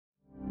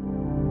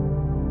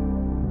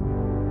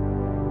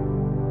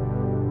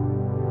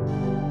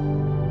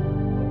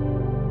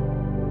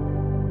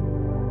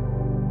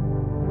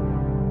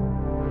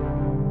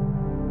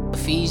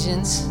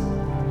Ephesians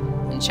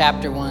in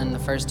chapter 1, the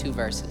first 2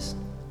 verses.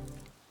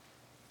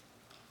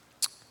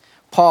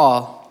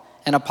 Paul,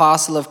 an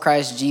apostle of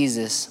Christ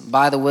Jesus,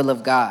 by the will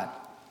of God,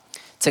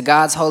 to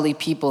God's holy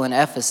people in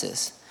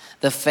Ephesus,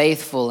 the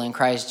faithful in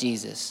Christ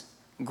Jesus,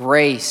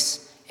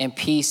 grace and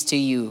peace to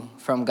you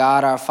from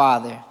God our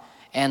Father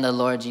and the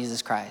Lord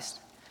Jesus Christ.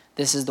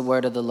 This is the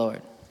word of the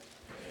Lord.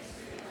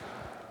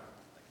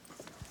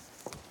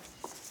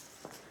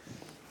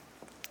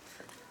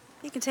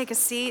 You can take a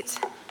seat.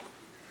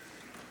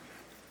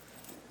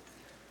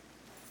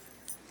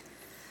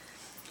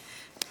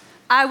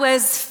 I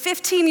was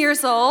 15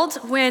 years old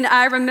when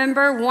I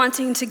remember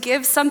wanting to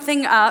give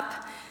something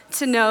up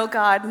to know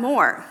God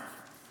more.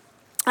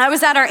 I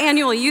was at our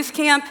annual youth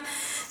camp,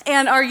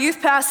 and our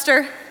youth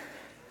pastor,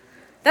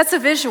 that's a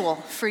visual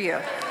for you.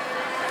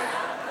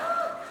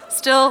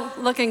 Still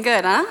looking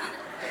good, huh?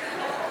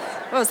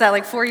 What was that,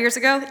 like 4 years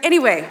ago?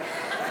 Anyway,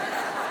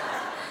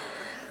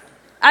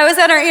 I was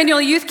at our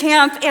annual youth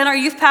camp, and our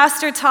youth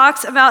pastor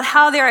talked about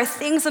how there are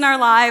things in our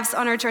lives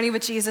on our journey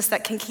with Jesus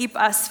that can keep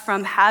us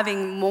from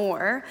having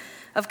more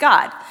of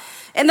God.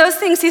 And those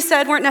things, he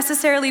said, weren't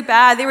necessarily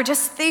bad. They were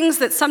just things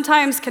that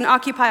sometimes can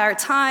occupy our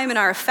time and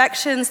our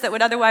affections that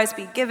would otherwise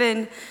be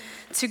given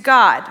to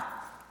God.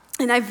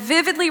 And I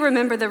vividly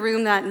remember the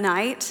room that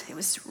night. It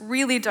was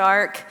really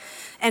dark,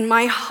 and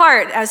my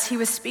heart, as he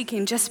was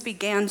speaking, just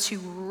began to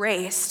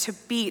race, to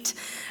beat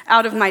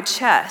out of my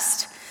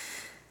chest.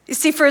 You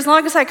see, for as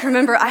long as I can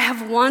remember, I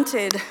have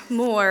wanted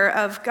more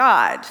of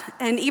God.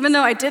 And even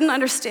though I didn't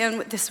understand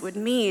what this would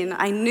mean,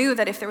 I knew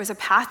that if there was a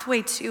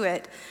pathway to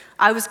it,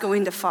 I was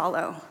going to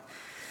follow.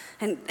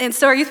 And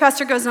so our youth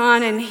pastor goes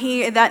on, and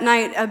he, that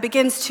night,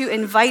 begins to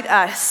invite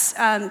us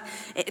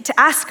to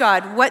ask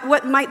God,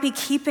 what might be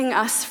keeping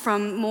us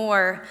from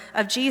more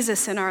of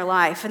Jesus in our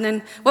life? And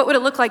then what would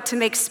it look like to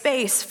make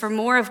space for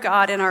more of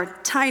God in our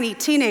tiny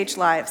teenage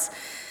lives?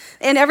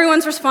 And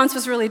everyone's response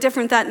was really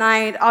different that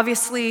night.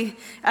 Obviously,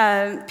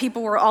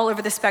 people were all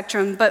over the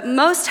spectrum, but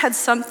most had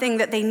something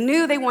that they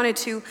knew they wanted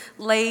to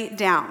lay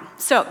down.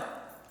 So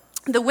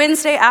the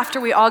Wednesday after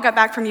we all got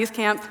back from youth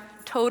camp,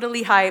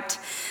 totally hyped,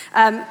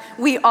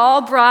 we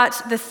all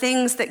brought the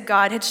things that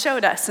God had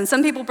showed us. And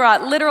some people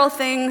brought literal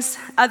things,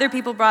 other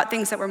people brought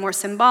things that were more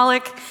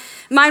symbolic.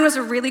 Mine was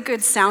a really good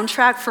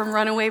soundtrack from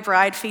Runaway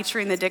Bride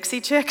featuring the Dixie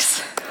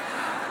Chicks.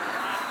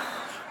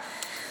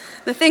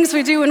 The things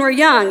we do when we're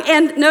young.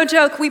 And no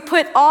joke, we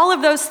put all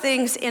of those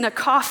things in a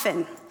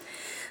coffin.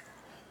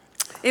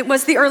 It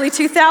was the early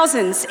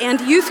 2000s,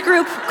 and youth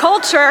group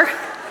culture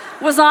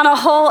was on a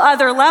whole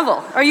other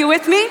level. Are you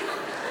with me?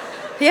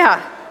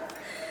 Yeah.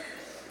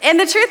 And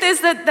the truth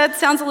is that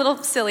sounds a little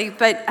silly,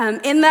 but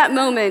in that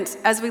moment,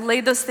 as we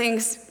laid those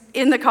things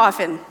in the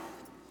coffin,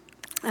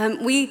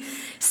 we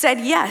said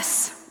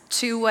yes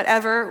to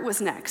whatever was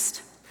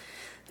next,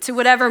 to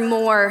whatever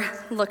more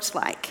looked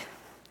like.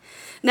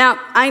 Now,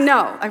 I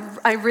know,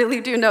 I really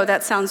do know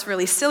that sounds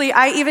really silly.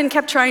 I even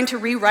kept trying to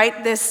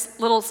rewrite this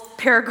little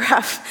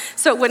paragraph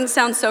so it wouldn't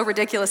sound so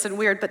ridiculous and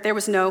weird, but there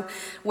was no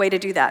way to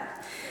do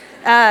that.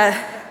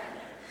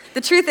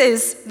 The truth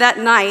is, that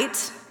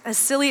night, as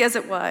silly as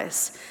it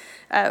was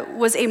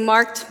a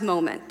marked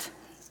moment.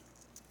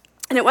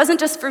 And it wasn't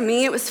just for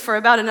me, it was for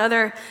about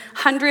another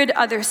 100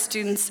 other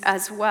students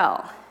as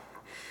well.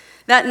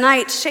 That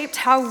night shaped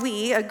how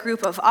we, a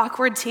group of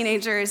awkward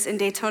teenagers in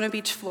Daytona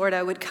Beach,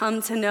 Florida, would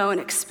come to know and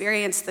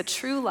experience the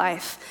true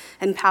life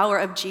and power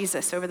of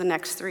Jesus over the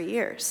next 3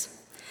 years.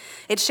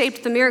 It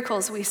shaped the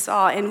miracles we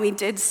saw, and we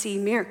did see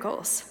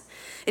miracles.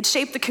 It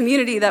shaped the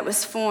community that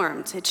was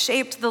formed. It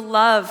shaped the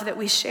love that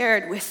we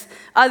shared with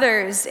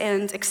others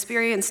and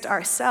experienced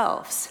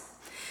ourselves.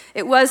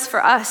 It was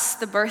for us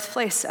the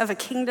birthplace of a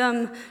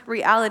kingdom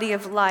reality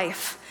of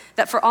life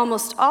that for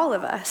almost all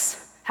of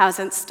us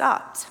hasn't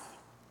stopped.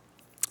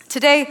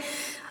 Today,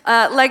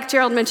 like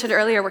Gerald mentioned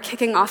earlier, we're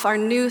kicking off our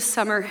new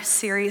summer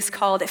series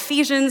called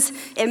Ephesians,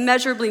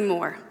 Immeasurably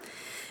More.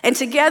 And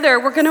together,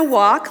 we're gonna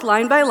walk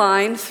line by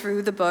line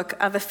through the book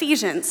of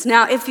Ephesians.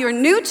 Now, if you're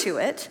new to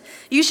it,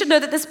 you should know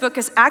that this book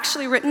is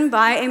actually written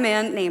by a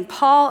man named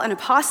Paul, an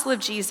apostle of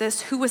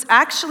Jesus, who was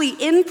actually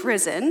in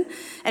prison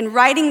and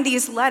writing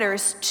these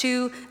letters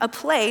to a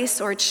place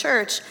or a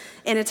church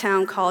in a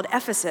town called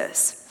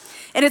Ephesus.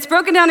 And it's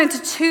broken down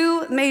into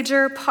 2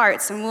 major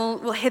parts, and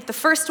we'll hit the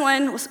first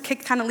one, we'll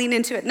kind of lean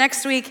into it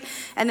next week,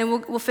 and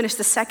then we'll finish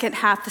the second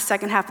half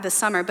of the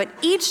summer. But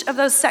each of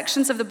those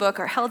sections of the book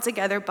are held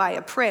together by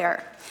a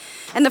prayer.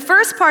 And the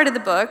first part of the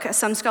book, as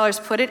some scholars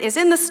put it, is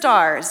in the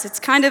stars. It's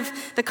kind of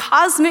the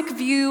cosmic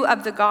view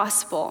of the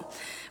gospel,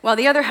 while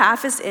the other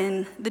half is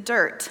in the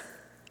dirt.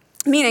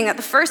 Meaning that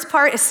the first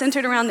part is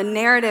centered around the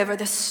narrative or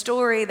the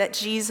story that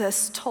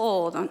Jesus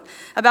told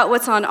about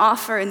what's on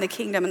offer in the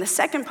kingdom. And the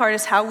second part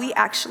is how we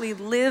actually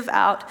live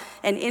out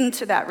and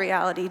into that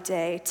reality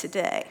day to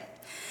day.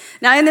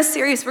 Now, in this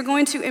series, we're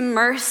going to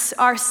immerse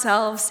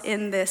ourselves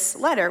in this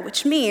letter,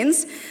 which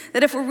means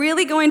that if we're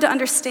really going to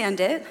understand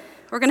it,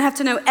 we're going to have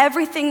to know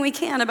everything we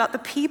can about the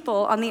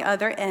people on the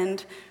other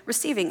end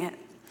receiving it.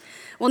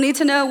 We'll need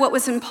to know what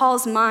was in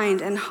Paul's mind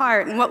and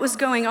heart and what was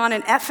going on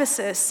in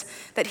Ephesus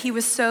that he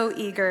was so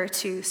eager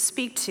to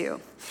speak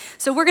to.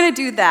 So we're going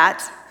to do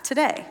that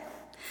today.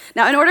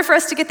 Now, in order for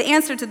us to get the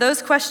answer to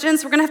those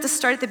questions, we're going to have to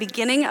start at the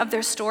beginning of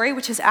their story,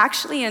 which is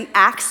actually in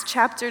Acts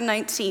chapter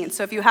 19.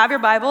 So if you have your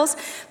Bibles,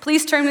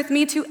 please turn with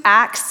me to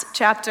Acts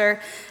chapter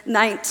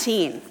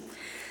 19.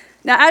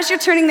 Now, as you're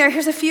turning there,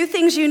 here's a few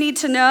things you need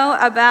to know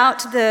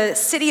about the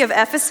city of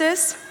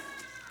Ephesus.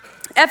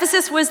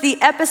 Ephesus was the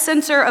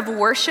epicenter of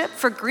worship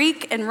for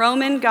Greek and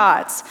Roman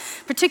gods,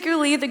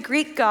 particularly the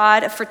Greek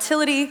god of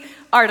fertility,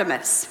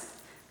 Artemis.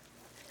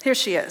 Here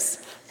she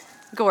is,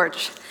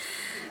 gorge.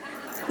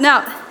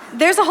 Now,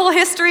 there's a whole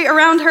history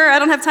around her. I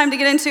don't have time to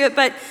get into it,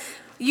 but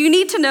you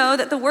need to know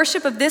that the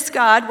worship of this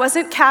god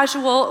wasn't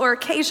casual or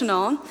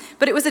occasional,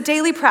 but it was a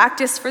daily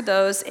practice for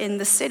those in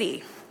the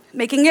city,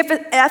 making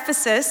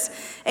Ephesus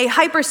a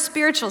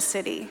hyper-spiritual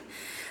city,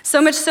 so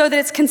much so that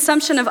its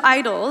consumption of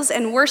idols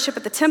and worship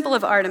at the temple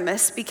of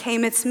Artemis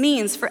became its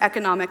means for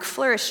economic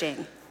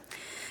flourishing.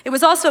 It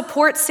was also a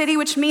port city,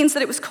 which means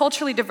that it was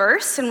culturally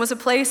diverse and was a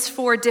place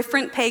for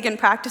different pagan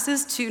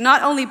practices to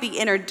not only be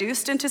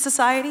introduced into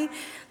society,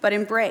 but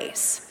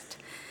embraced.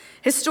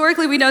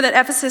 Historically, we know that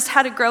Ephesus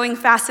had a growing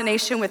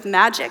fascination with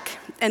magic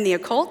and the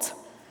occult.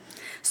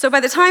 So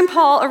by the time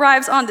Paul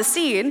arrives on the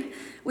scene,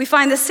 we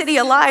find the city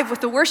alive with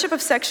the worship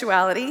of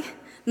sexuality,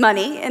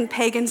 money, and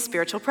pagan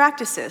spiritual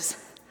practices.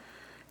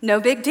 No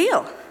big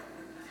deal.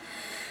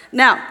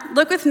 Now,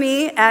 look with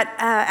me at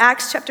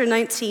Acts chapter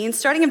 19,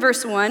 starting in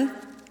verse 1.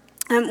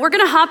 We're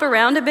going to hop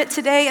around a bit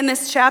today in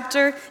this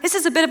chapter. This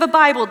is a bit of a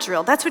Bible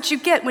drill. That's what you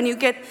get when you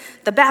get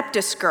the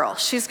Baptist girl.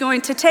 She's going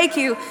to take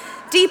you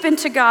deep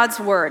into God's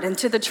word,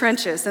 into the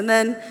trenches, and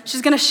then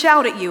she's going to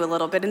shout at you a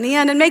little bit in the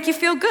end and make you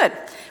feel good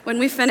when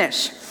we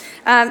finish.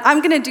 I'm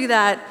going to do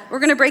that. We're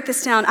going to break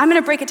this down. I'm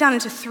going to break it down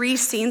into 3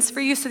 scenes for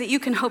you so that you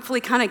can hopefully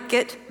kind of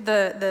get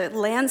the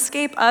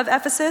landscape of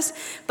Ephesus,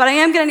 but I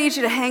am going to need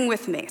you to hang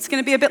with me. It's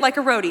going to be a bit like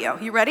a rodeo.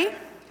 You ready?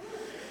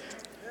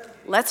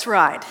 Let's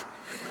ride.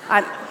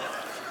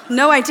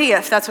 No idea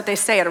if that's what they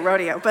say at a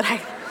rodeo, but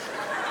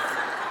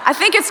I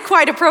think it's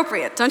quite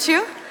appropriate, don't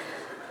you?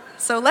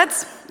 So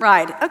let's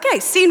ride. Okay,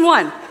 scene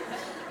 1.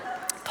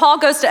 Paul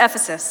goes to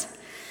Ephesus.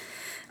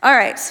 All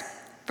right,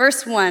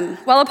 verse 1.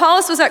 While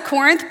Apollos was at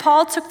Corinth,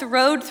 Paul took the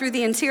road through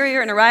the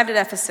interior and arrived at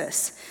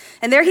Ephesus.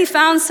 And there he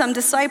found some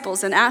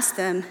disciples and asked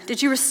them,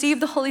 "Did you receive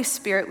the Holy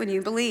Spirit when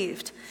you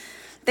believed?"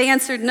 They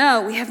answered,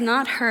 "No, we have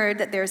not heard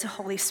that there is a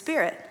Holy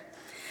Spirit."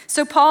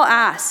 So Paul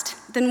asked,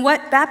 "Then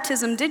what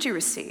baptism did you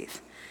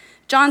receive?"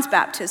 "John's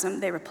baptism,"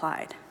 they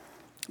replied.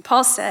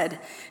 Paul said,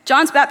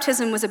 "John's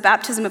baptism was a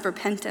baptism of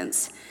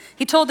repentance.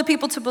 He told the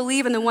people to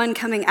believe in the one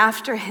coming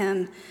after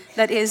him,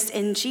 that is,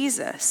 in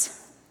Jesus.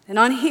 And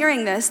on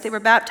hearing this, they were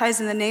baptized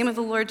in the name of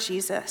the Lord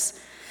Jesus.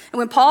 And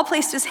when Paul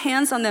placed his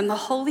hands on them, the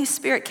Holy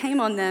Spirit came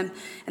on them,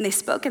 and they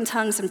spoke in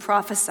tongues and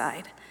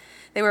prophesied.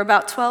 They were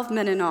about 12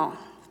 men in all.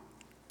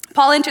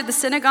 Paul entered the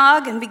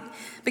synagogue and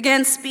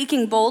began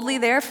speaking boldly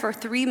there for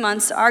 3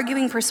 months,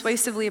 arguing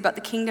persuasively about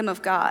the kingdom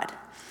of God.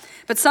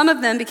 But some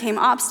of them became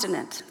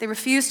obstinate. They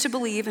refused to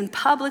believe and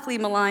publicly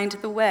maligned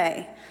the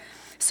way.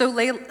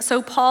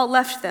 So Paul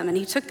left them, and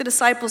he took the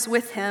disciples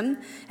with him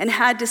and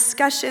had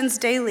discussions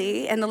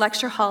daily in the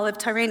lecture hall of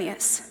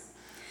Tyrannus.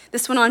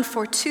 This went on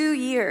for 2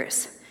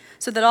 years,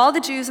 so that all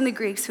the Jews and the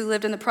Greeks who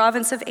lived in the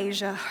province of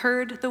Asia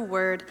heard the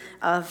word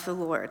of the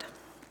Lord.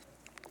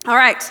 All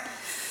right,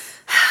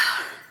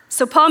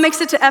 so Paul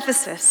makes it to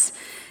Ephesus.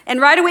 And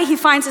right away, he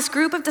finds this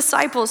group of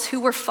disciples who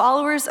were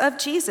followers of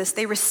Jesus.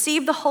 They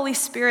received the Holy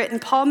Spirit,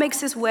 and Paul makes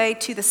his way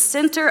to the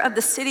center of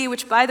the city,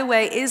 which, by the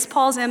way, is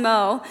Paul's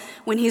MO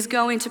when he's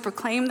going to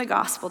proclaim the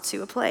gospel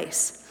to a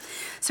place.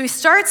 So he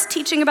starts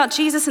teaching about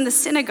Jesus in the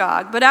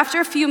synagogue, but after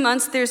a few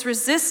months, there's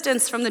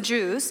resistance from the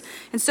Jews,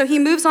 and so he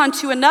moves on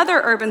to another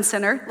urban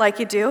center, like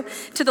you do,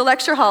 to the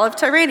lecture hall of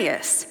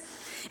Tyrannus.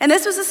 And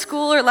this was a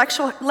school or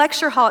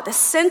lecture hall at the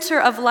center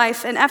of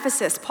life in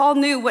Ephesus. Paul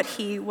knew what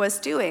he was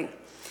doing.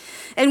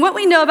 And what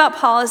we know about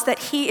Paul is that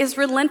he is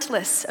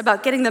relentless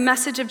about getting the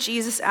message of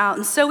Jesus out.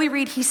 And so we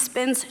read he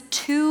spends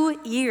 2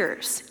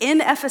 years in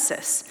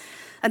Ephesus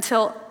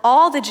until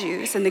all the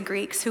Jews and the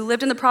Greeks who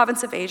lived in the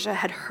province of Asia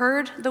had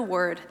heard the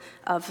word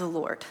of the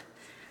Lord.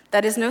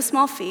 That is no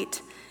small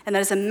feat, and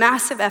that is a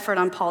massive effort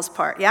on Paul's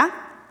part, yeah?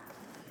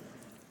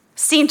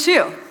 Scene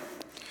 2,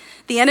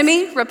 the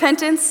enemy,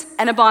 repentance,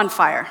 and a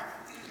bonfire.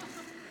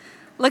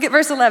 Look at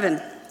verse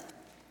 11.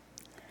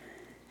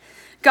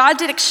 God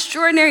did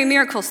extraordinary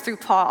miracles through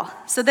Paul,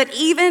 so that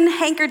even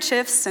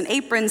handkerchiefs and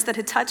aprons that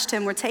had touched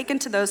him were taken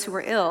to those who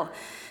were ill,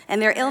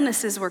 and their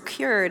illnesses were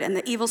cured, and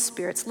the evil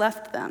spirits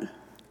left them.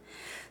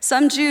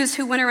 Some Jews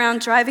who went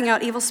around driving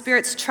out evil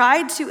spirits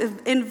tried to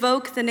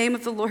invoke the name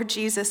of the Lord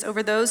Jesus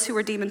over those who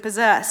were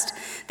demon-possessed.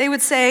 They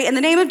would say, "In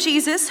the name of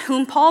Jesus,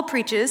 whom Paul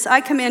preaches,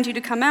 I command you to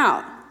come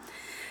out."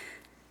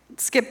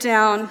 Skip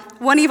down.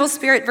 One evil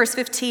spirit, verse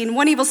 15,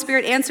 one evil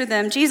spirit answered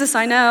them, "Jesus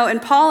I know,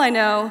 and Paul I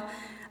know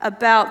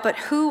about, but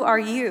who are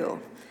you?"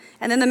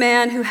 And then the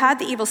man who had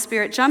the evil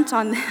spirit jumped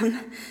on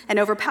them and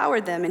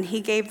overpowered them, and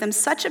he gave them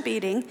such a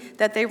beating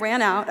that they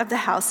ran out of the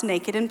house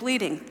naked and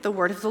bleeding. The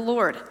word of the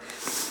Lord.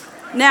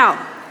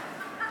 Now,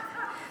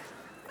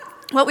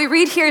 what we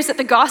read here is that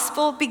the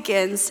gospel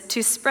begins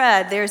to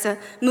spread. There's a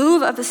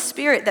move of the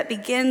Spirit that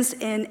begins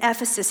in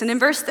Ephesus. And in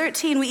verse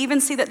 13, we even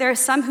see that there are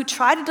some who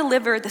try to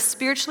deliver the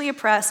spiritually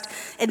oppressed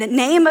in the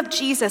name of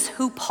Jesus,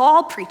 who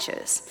Paul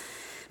preaches.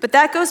 But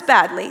that goes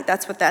badly.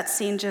 That's what that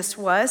scene just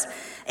was.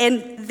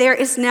 And there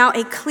is now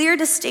a clear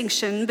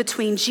distinction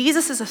between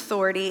Jesus'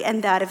 authority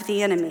and that of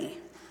the enemy.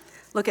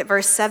 Look at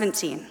verse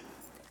 17.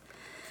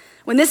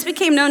 When this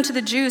became known to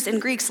the Jews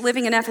and Greeks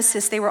living in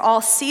Ephesus, they were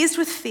all seized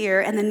with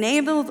fear, and the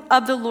name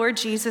of the Lord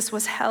Jesus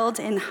was held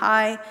in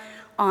high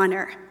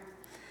honor.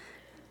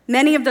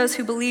 Many of those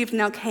who believed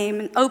now came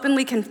and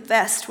openly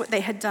confessed what they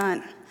had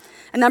done.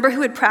 A number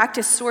who had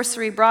practiced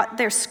sorcery brought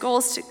their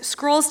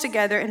scrolls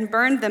together and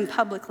burned them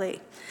publicly.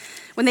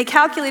 When they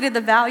calculated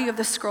the value of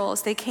the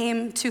scrolls, they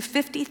came to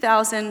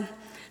 50,000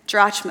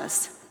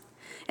 drachmas.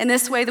 In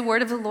this way, the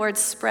word of the Lord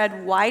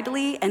spread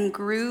widely and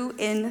grew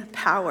in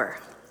power.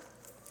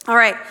 All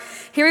right,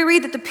 here we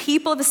read that the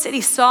people of the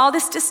city saw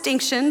this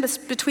distinction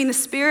between the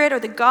spirit or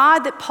the God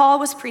that Paul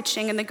was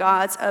preaching and the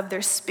gods of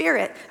their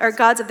spirit, or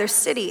gods of their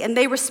city, and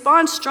they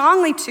respond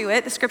strongly to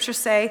it, the scriptures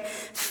say,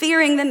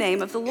 fearing the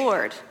name of the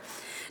Lord.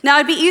 Now,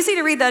 it'd be easy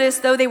to read that as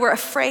though they were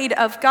afraid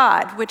of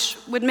God, which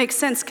would make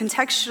sense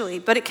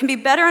contextually, but it can be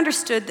better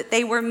understood that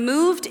they were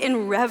moved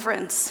in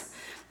reverence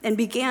and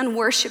began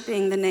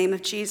worshiping the name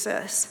of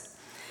Jesus.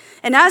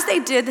 And as they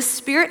did, the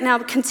Spirit now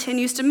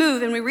continues to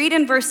move. And we read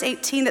in verse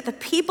 18 that the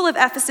people of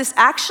Ephesus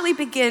actually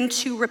begin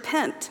to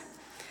repent,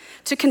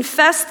 to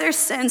confess their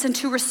sins, and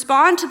to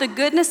respond to the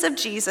goodness of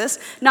Jesus,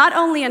 not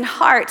only in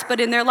heart, but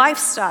in their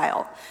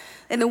lifestyle,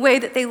 in the way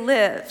that they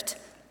lived.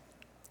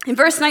 In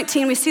verse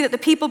 19, we see that the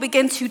people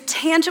begin to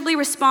tangibly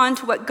respond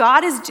to what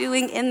God is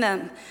doing in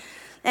them.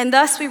 And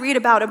thus we read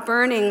about a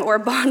burning or a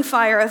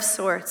bonfire of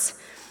sorts,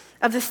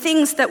 of the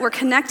things that were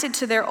connected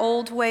to their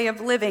old way of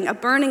living, a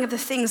burning of the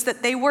things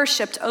that they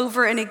worshiped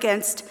over and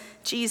against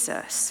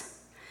Jesus.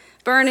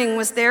 Burning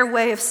was their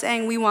way of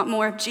saying, we want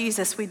more of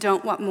Jesus, we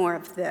don't want more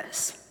of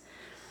this.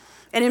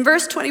 And in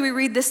verse 20, we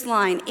read this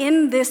line,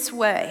 in this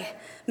way,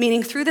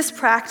 meaning through this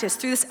practice,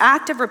 through this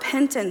act of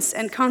repentance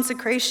and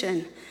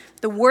consecration,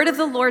 the word of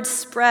the Lord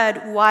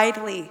spread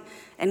widely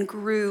and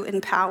grew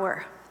in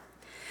power.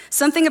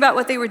 Something about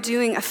what they were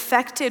doing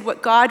affected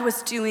what God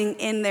was doing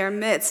in their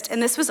midst.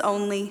 And this was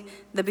only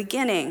the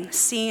beginning.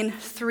 Scene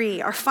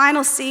 3. Our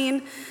final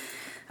scene,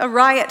 a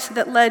riot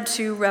that led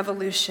to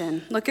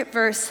revolution. Look at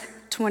verse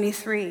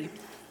 23.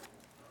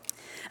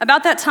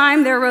 About that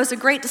time, there arose a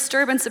great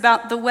disturbance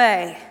about the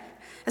way.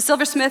 A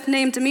silversmith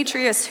named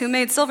Demetrius, who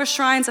made silver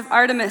shrines of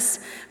Artemis,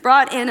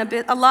 brought in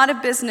a lot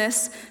of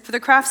business for the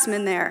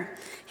craftsmen there.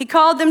 He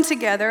called them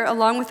together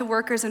along with the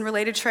workers in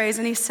related trades,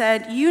 and he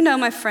said, you know,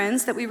 my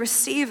friends, that we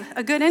receive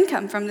a good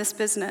income from this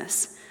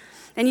business.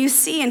 And you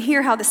see and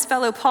hear how this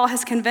fellow Paul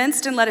has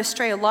convinced and led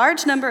astray a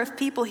large number of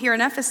people here in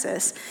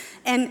Ephesus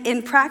and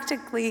in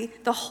practically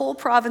the whole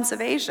province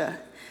of Asia.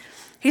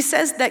 He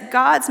says that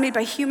gods made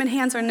by human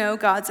hands are no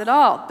gods at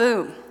all.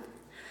 Boom.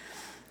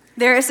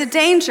 There is a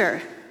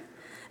danger.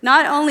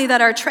 Not only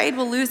that our trade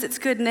will lose its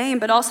good name,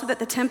 but also that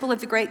the temple of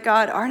the great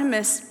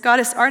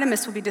goddess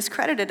Artemis will be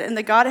discredited, and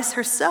the goddess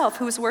herself,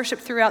 who is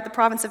worshipped throughout the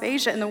province of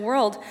Asia and the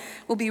world,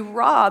 will be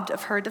robbed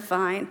of her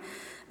divine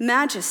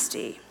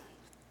majesty.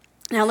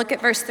 Now look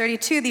at verse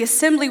 32. The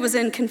assembly was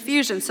in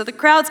confusion. So the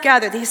crowds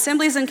gathered. The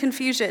assembly is in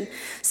confusion.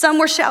 Some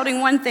were shouting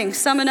one thing,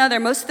 some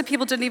another. Most of the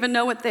people didn't even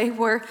know what they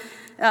were,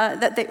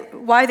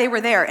 why they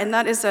were there, and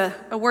that is a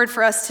word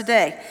for us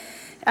today.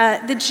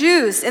 The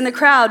Jews in the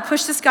crowd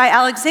pushed this guy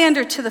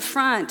Alexander to the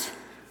front,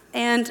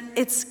 and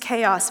it's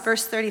chaos.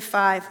 Verse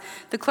 35,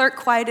 the clerk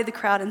quieted the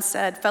crowd and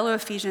said, fellow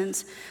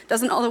Ephesians,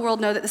 doesn't all the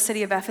world know that the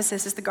city of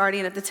Ephesus is the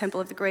guardian of the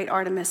temple of the great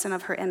Artemis and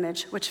of her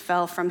image, which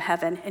fell from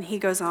heaven? And he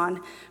goes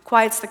on,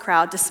 quiets the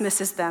crowd,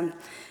 dismisses them,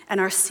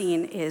 and our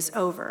scene is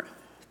over.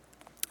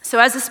 So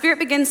as the Spirit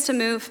begins to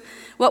move,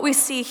 what we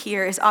see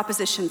here is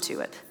opposition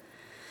to it.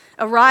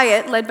 A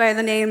riot led by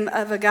the name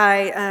of a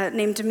guy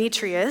named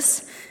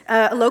Demetrius,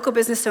 a local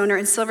business owner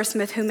and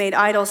silversmith who made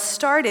idols,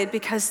 started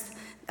because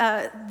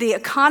the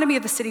economy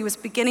of the city was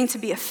beginning to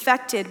be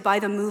affected by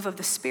the move of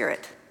the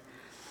Spirit.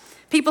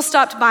 People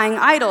stopped buying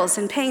idols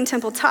and paying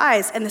temple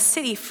tithes, and the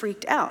city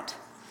freaked out.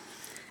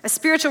 A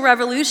spiritual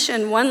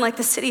revolution, one like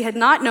the city had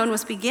not known,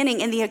 was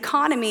beginning, and the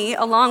economy,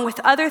 along with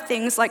other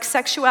things like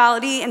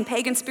sexuality and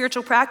pagan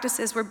spiritual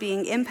practices, were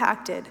being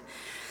impacted.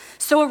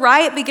 So a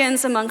riot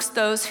begins amongst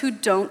those who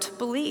don't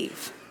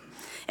believe.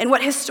 And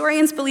what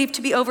historians believe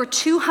to be over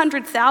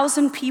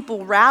 200,000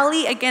 people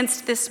rally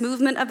against this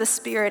movement of the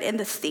Spirit in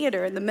the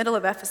theater in the middle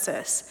of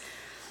Ephesus,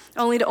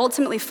 only to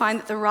ultimately find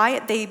that the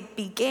riot they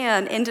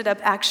began ended up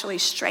actually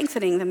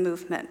strengthening the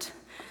movement,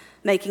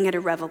 making it a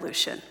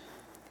revolution.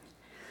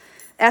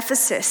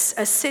 Ephesus,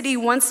 a city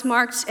once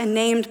marked and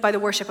named by the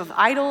worship of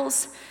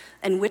idols,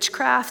 and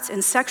witchcraft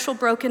and sexual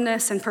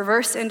brokenness and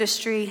perverse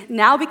industry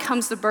now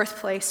becomes the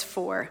birthplace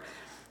for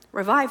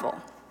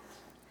revival.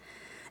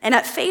 And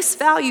at face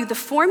value, the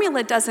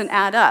formula doesn't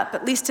add up,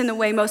 at least in the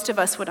way most of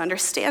us would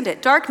understand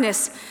it.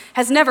 Darkness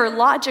has never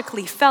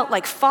logically felt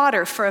like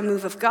fodder for a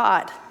move of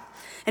God.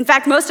 In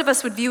fact, most of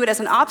us would view it as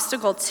an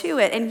obstacle to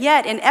it, and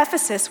yet in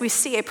Ephesus, we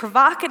see a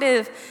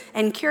provocative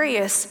and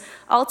curious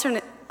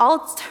alternate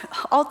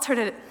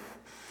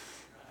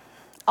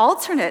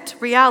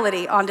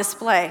reality on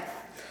display.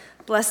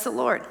 Bless the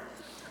Lord.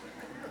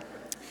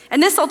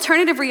 And this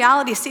alternative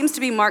reality seems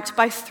to be marked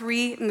by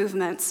three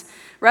movements: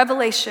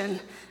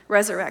 revelation,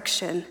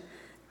 resurrection,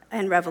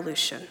 and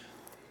revolution.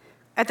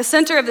 At the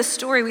center of the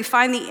story, we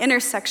find the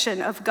intersection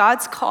of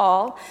God's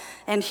call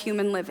and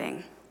human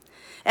living.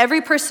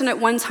 Every person at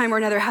one time or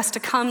another has to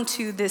come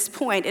to this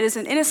point. It is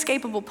an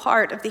inescapable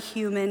part of the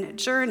human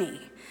journey.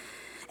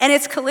 And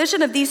it's the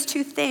collision of these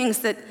two things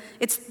that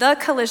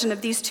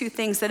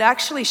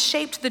actually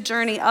shaped the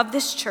journey of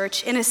this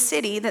church in a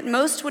city that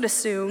most would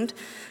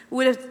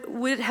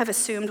have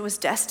assumed was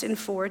destined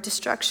for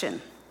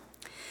destruction.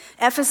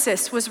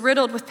 Ephesus was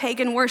riddled with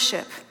pagan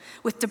worship,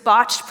 with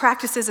debauched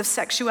practices of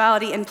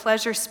sexuality and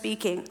pleasure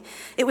speaking.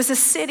 It was a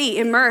city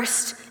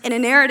immersed in a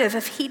narrative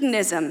of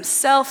hedonism,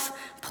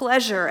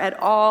 self-pleasure at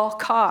all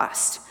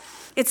cost.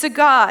 Its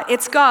God,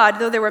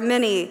 though there were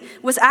many,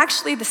 was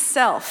actually the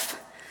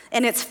self,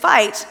 and its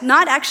fight,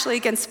 not actually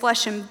against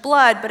flesh and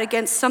blood, but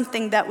against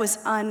something that was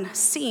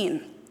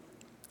unseen.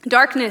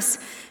 Darkness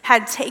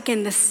had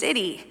taken the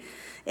city,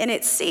 and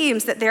it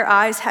seems that their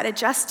eyes had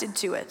adjusted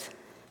to it.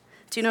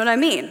 Do you know what I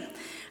mean?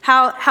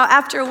 How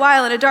after a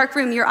while in a dark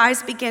room, your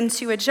eyes begin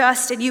to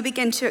adjust and you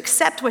begin to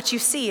accept what you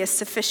see as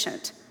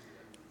sufficient.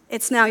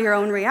 It's now your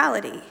own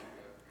reality.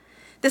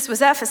 This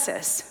was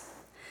Ephesus,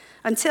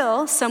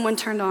 until someone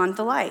turned on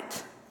the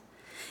light.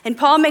 And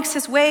Paul makes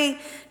his way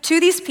to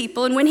these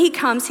people, and when he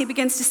comes, he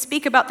begins to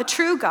speak about the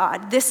true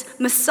God, this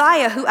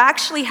Messiah who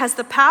actually has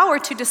the power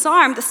to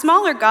disarm the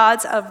smaller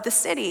gods of the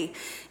city.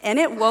 And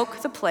it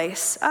woke the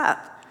place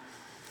up.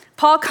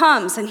 Paul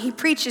comes and he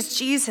preaches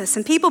Jesus,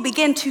 and people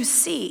begin to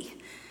see.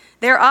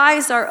 Their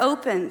eyes are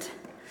opened,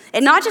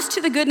 and not just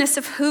to the goodness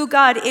of who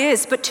God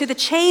is, but to the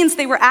chains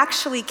they were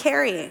actually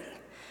carrying.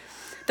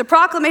 The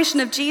proclamation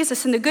of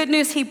Jesus and the good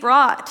news he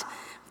brought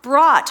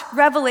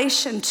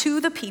revelation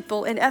to the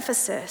people in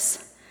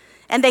Ephesus,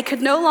 and they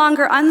could no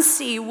longer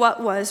unsee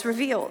what was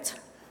revealed.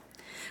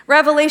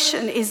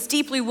 Revelation is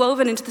deeply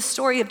woven into the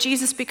story of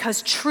Jesus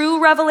because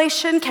true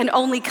revelation can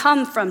only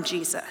come from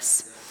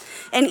Jesus.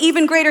 And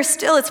even greater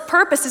still, its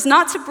purpose is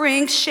not to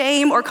bring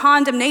shame or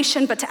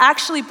condemnation, but to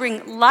actually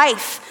bring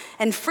life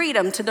and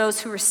freedom to those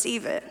who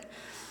receive it.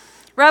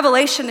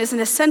 Revelation is an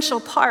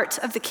essential part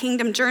of the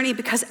kingdom journey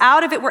because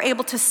out of it we're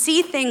able to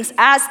see things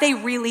as they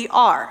really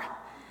are.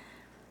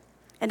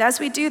 And as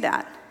we do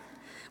that,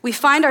 we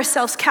find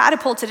ourselves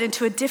catapulted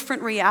into a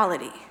different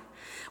reality,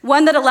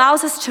 one that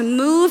allows us to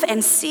move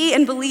and see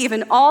and believe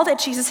in all that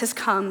Jesus has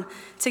come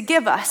to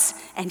give us.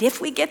 And if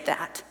we get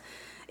that,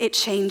 it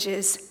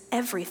changes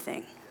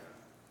everything.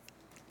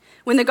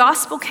 When the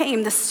gospel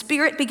came, the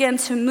Spirit began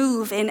to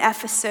move in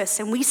Ephesus,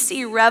 and we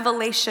see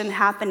revelation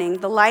happening.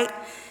 The light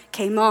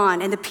came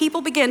on, and the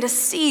people began to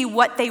see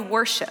what they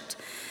worshiped.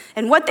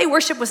 And what they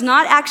worshiped was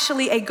not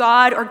actually a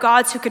God or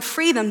gods who could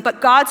free them,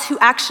 but gods who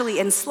actually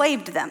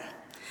enslaved them.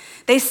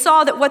 They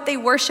saw that what they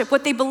worshiped,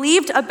 what they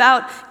believed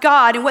about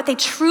God, and what they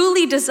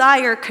truly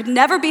desire could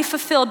never be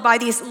fulfilled by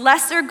these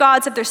lesser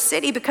gods of their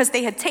city because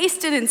they had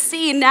tasted and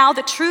seen now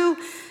the true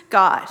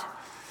God.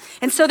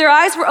 And so their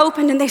eyes were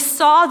opened and they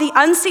saw the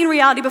unseen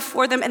reality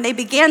before them, and they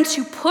began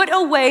to put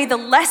away the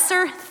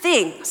lesser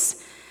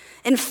things.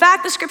 In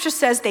fact, the scripture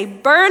says they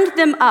burned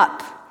them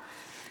up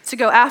to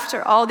go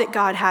after all that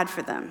God had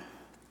for them.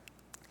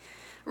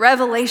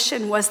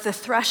 Revelation was the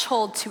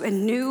threshold to a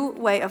new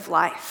way of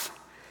life.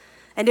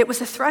 And it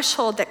was a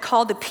threshold that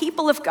called the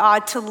people of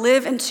God to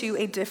live into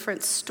a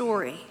different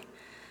story,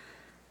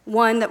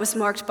 one that was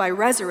marked by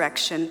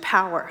resurrection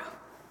power.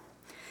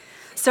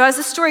 So as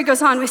the story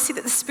goes on, we see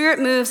that the Spirit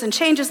moves and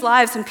changes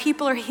lives, and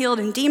people are healed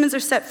and demons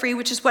are set free,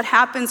 which is what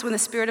happens when the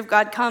Spirit of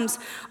God comes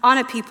on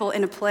a people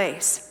in a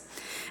place.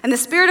 And the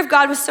Spirit of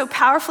God was so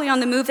powerfully on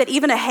the move that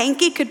even a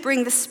hanky could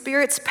bring the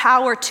Spirit's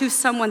power to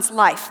someone's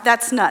life.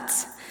 That's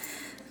nuts.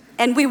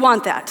 And we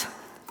want that.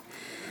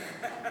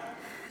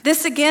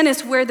 This again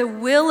is where the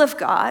will of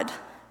God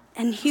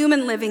and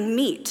human living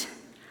meet.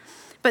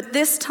 But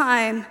this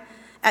time,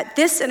 at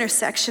this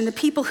intersection, the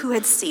people who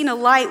had seen a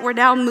light were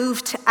now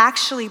moved to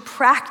actually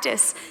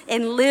practice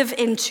and live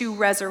into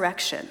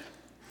resurrection.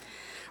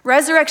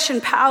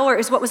 Resurrection power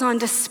is what was on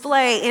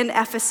display in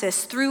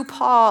Ephesus through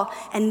Paul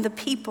and the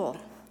people.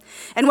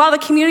 And while the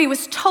community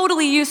was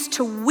totally used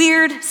to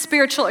weird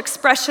spiritual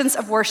expressions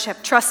of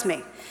worship, trust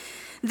me,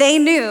 they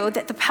knew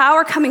that the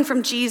power coming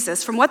from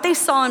Jesus, from what they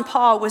saw in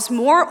Paul, was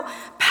more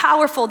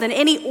powerful than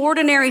any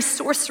ordinary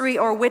sorcery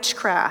or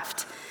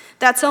witchcraft.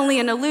 That's only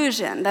an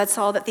illusion. That's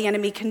all that the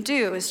enemy can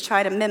do, is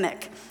try to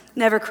mimic,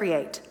 never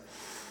create.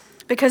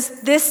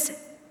 Because this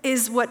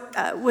is what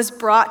was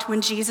brought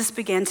when Jesus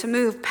began to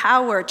move: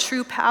 power,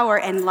 true power,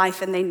 and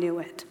life, and they knew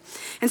it.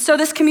 And so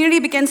this community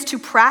begins to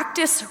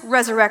practice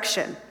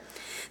resurrection.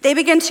 They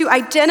begin to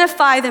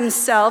identify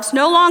themselves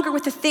no longer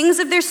with the things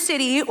of their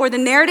city or the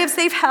narratives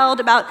they've held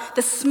about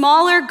the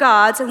smaller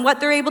gods and what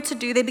they're able to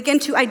do. They begin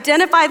to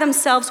identify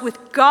themselves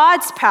with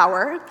God's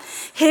power,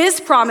 his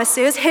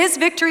promises, his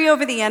victory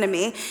over the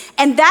enemy,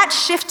 and that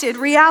shifted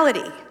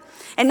reality.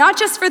 And not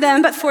just for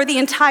them, but for the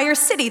entire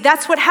city.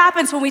 That's what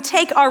happens when we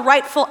take our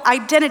rightful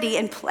identity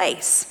in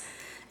place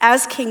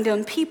as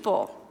kingdom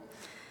people.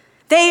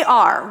 We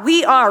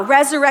are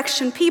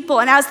resurrection people.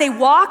 And as they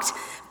walked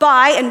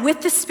by and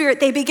with the Spirit,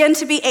 they began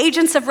to be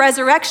agents of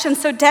resurrection,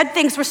 so dead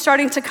things were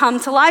starting to come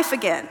to life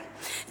again.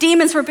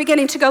 Demons were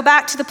beginning to go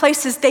back to the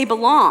places they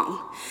belong.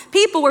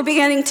 People were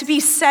beginning to be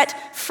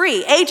set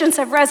free. Agents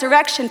of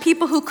resurrection,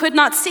 people who could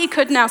not see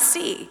could now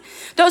see.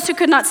 Those who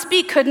could not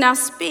speak could now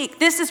speak.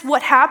 This is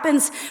what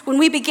happens when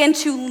we begin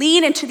to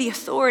lean into the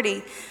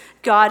authority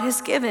God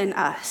has given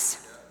us.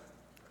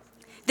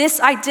 This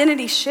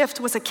identity shift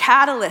was a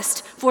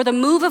catalyst for the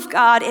move of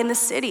God in the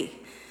city.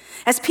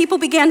 As people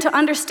began to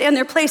understand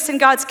their place in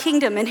God's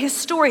kingdom and his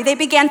story, they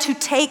began to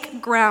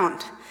take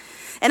ground.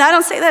 And I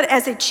don't say that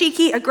as a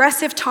cheeky,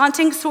 aggressive,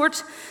 taunting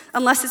sort,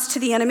 unless it's to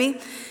the enemy,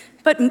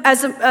 but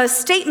as a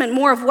statement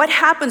more of what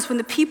happens when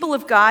the people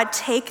of God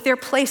take their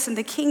place in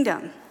the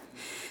kingdom.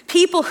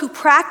 People who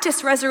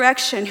practice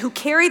resurrection, who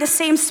carry the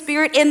same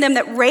Spirit in them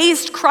that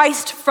raised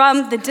Christ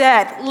from the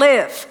dead,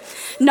 live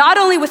not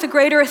only with a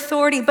greater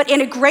authority, but in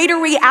a greater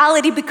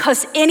reality,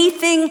 because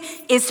anything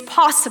is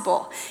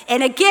possible.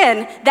 And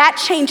again,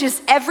 that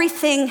changes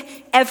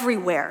everything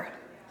everywhere.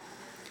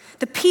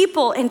 The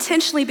people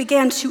intentionally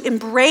began to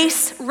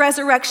embrace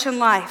resurrection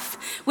life,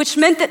 which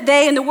meant that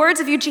they, in the words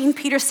of Eugene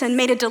Peterson,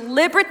 made a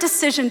deliberate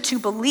decision to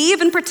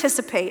believe and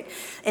participate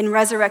in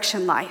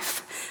resurrection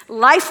life.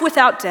 Life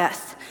without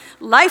death,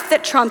 life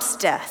that trumps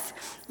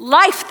death,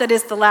 life that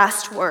is the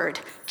last word,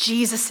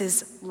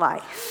 Jesus'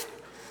 life.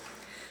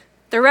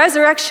 The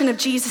resurrection of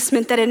Jesus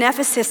meant that in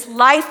Ephesus,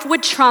 life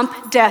would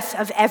trump death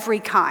of every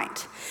kind.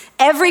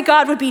 Every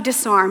god would be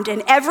disarmed,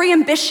 and every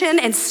ambition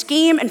and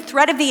scheme and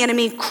threat of the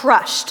enemy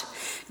crushed.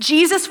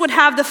 Jesus would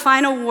have the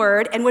final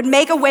word and would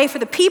make a way for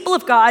the people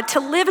of God to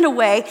live in a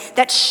way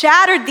that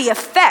shattered the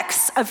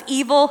effects of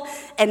evil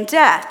and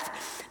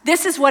death.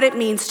 This is what it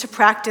means to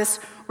practice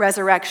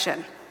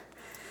resurrection.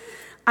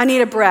 I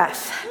need a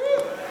breath.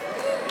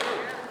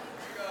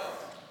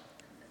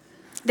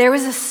 There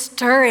was a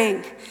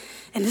stirring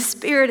in the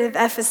spirit of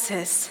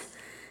Ephesus,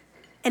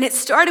 and it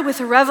started with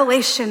a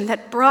revelation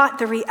that brought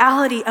the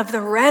reality of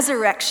the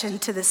resurrection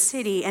to the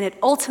city, and it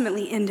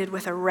ultimately ended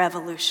with a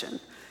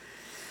revolution.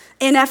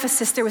 In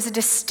Ephesus, there was a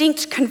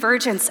distinct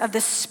convergence of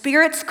the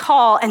Spirit's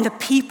call and the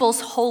people's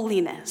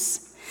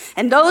holiness.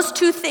 And those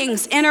two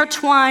things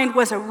intertwined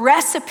was a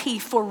recipe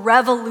for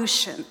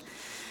revolution.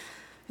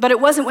 But it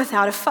wasn't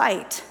without a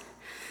fight.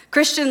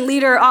 Christian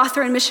leader,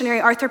 author, and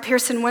missionary Arthur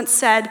Pearson once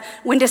said,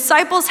 "When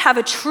disciples have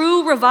a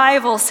true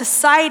revival,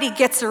 society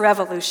gets a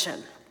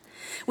revolution.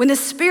 When the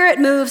Spirit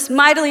moves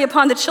mightily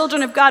upon the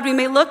children of God, we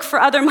may look for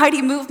other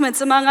mighty movements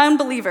among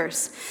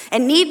unbelievers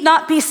and need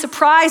not be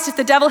surprised if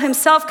the devil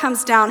himself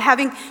comes down,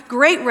 having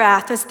great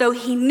wrath, as though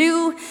he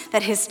knew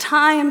that his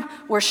time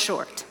were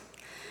short."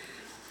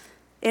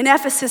 In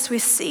Ephesus, we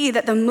see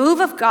that the move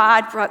of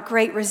God brought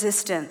great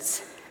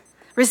resistance.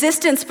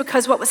 Resistance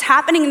because what was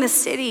happening in the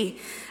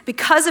city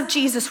because of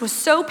Jesus was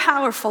so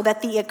powerful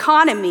that the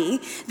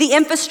economy, the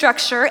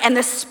infrastructure, and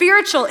the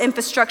spiritual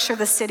infrastructure of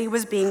the city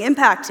was being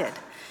impacted.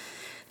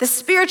 The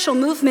spiritual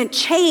movement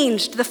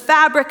changed the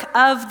fabric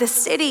of the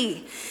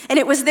city. And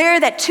it was there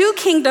that two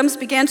kingdoms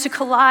began to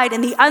collide,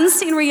 and the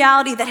unseen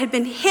reality that had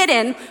been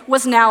hidden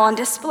was now on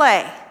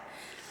display.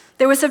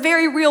 There was a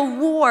very real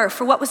war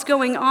for what was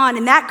going on,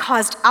 and that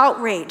caused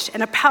outrage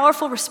and a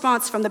powerful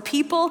response from the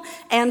people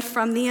and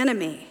from the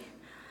enemy.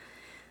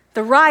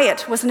 The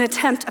riot was an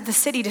attempt of the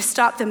city to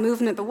stop the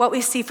movement, but what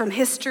we see from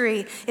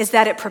history is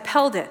that it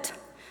propelled it.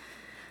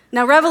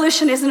 Now,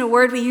 revolution isn't a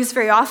word we use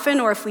very often,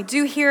 or if we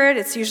do hear it,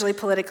 it's usually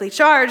politically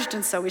charged,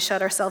 and so we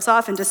shut ourselves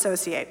off and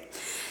dissociate.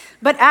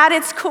 But at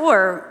its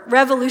core,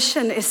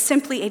 revolution is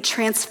simply a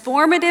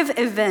transformative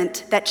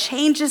event that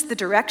changes the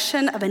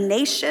direction of a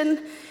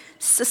nation,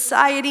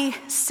 society,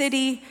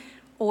 city,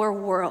 or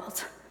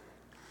world.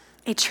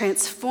 A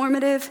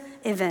transformative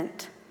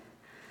event.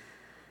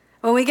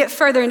 When we get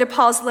further into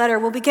Paul's letter,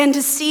 we'll begin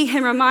to see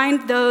him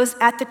remind those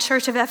at the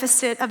church of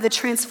Ephesus of the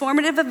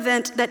transformative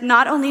event that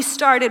not only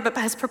started, but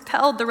has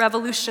propelled the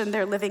revolution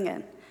they're living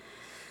in.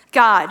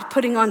 God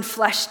putting on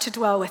flesh to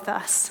dwell with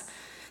us,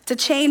 to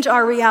change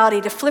our reality,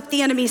 to flip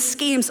the enemy's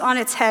schemes on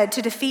its head,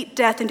 to defeat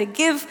death, and to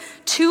give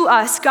to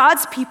us,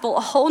 God's people,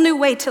 a whole new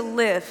way to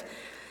live.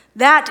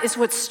 That is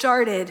what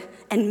started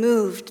and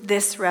moved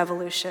this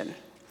revolution,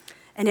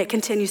 and it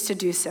continues to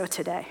do so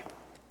today.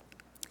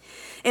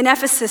 In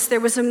Ephesus, there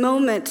was a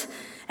moment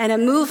and a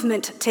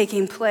movement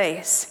taking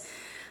place.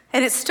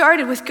 And it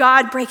started with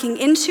God breaking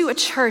into a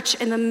church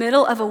in the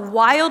middle of a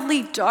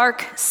wildly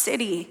dark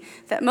city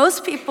that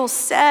most people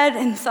said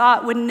and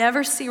thought would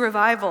never see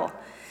revival.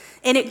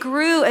 And it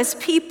grew as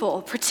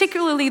people,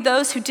 particularly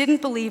those who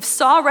didn't believe,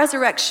 saw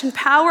resurrection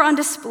power on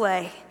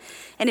display.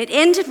 And it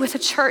ended with a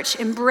church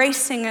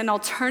embracing an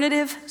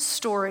alternative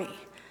story,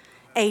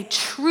 a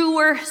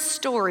truer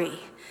story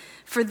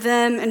for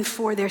them and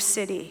for their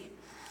city.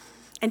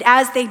 And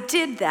as they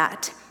did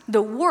that,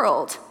 the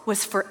world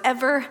was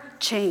forever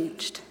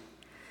changed.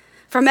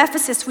 From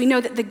Ephesus, we know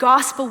that the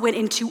gospel went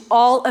into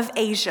all of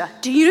Asia.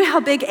 Do you know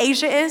how big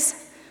Asia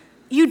is?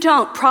 You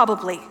don't,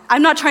 probably.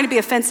 I'm not trying to be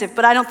offensive,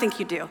 but I don't think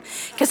you do.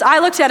 Because I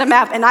looked at a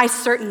map and I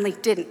certainly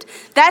didn't.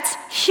 That's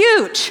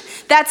huge.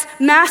 That's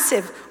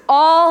massive.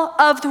 All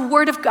of the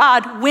word of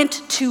God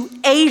went to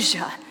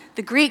Asia.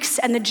 The Greeks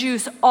and the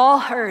Jews all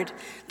heard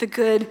the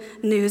good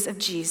news of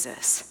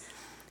Jesus.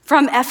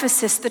 From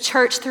Ephesus, the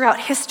church throughout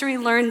history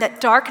learned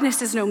that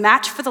darkness is no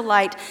match for the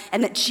light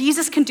and that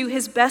Jesus can do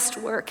his best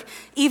work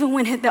even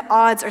when the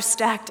odds are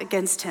stacked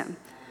against him.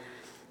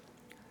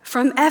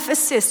 From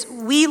Ephesus,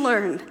 we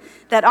learn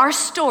that our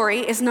story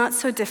is not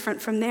so different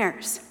from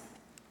theirs.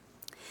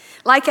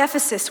 Like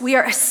Ephesus, we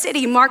are a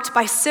city marked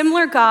by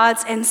similar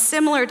gods and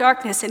similar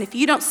darkness, and if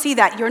you don't see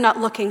that, you're not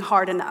looking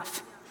hard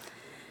enough.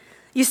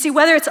 You see,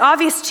 whether it's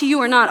obvious to you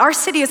or not, our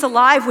city is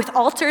alive with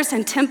altars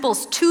and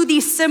temples to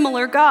these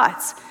similar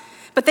gods.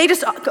 But they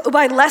just go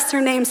by lesser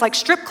names like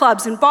strip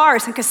clubs and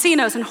bars and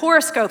casinos and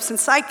horoscopes and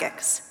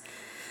psychics.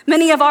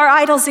 Many of our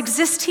idols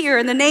exist here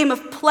in the name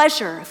of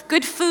pleasure, of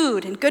good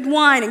food and good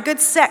wine and good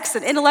sex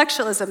and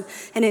intellectualism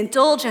and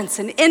indulgence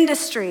and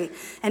industry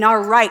and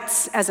our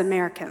rights as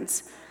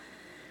Americans.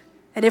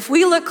 And if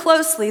we look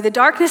closely, the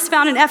darkness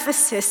found in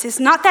Ephesus is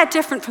not that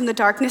different from the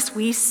darkness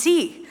we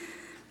see.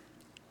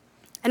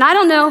 And I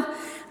don't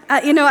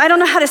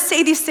know how to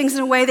say these things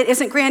in a way that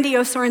isn't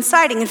grandiose or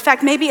inciting. In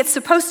fact, maybe it's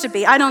supposed to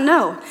be. I don't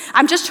know.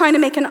 I'm just trying to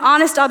make an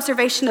honest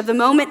observation of the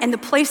moment and the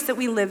place that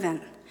we live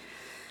in.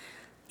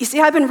 You see,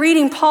 I've been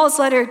reading Paul's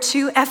letter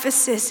to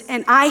Ephesus,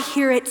 and I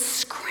hear it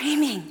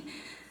screaming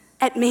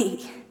at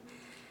me.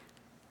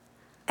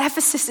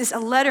 Ephesus is a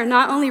letter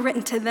not only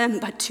written to them,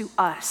 but to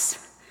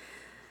us.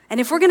 And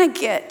if we're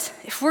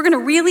gonna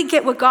really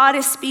get what God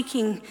is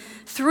speaking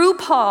through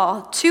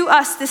Paul to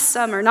us this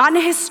summer, not in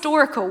a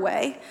historical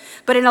way,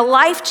 but in a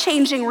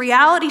life-changing,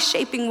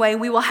 reality-shaping way,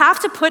 we will have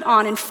to put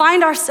on and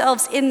find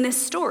ourselves in this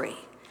story,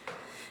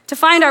 to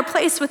find our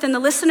place within the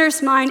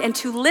listener's mind and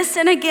to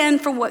listen again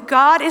for what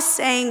God is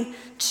saying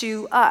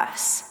to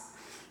us.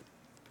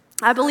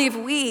 I believe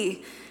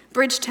we,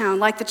 Bridgetown,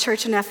 like the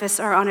church in Ephesus,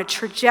 are on a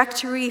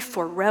trajectory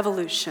for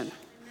revolution.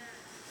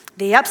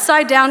 The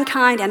upside down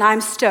kind, and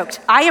I'm stoked.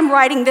 I am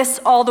writing this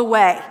all the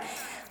way.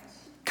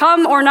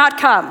 Come or not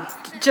come.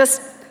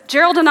 Just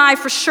Gerald and I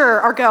for sure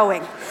are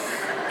going.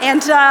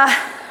 And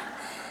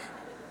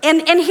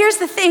here's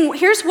the thing.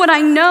 Here's what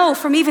I know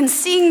from even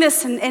seeing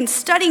this and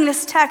studying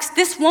this text.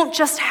 This won't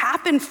just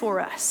happen for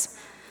us.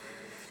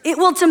 It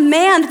will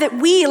demand that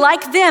we,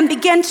 like them,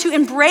 begin to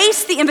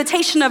embrace the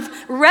invitation of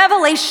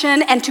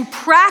revelation and to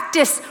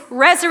practice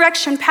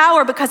resurrection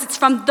power, because it's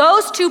from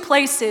those two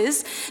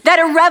places that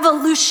a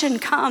revolution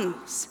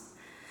comes.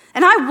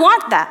 And I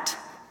want that.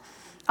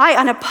 I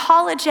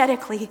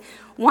unapologetically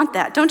want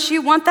that. Don't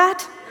you want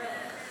that?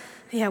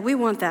 Yeah, we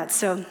want that.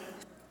 So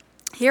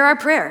hear our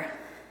prayer.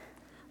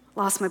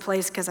 Lost my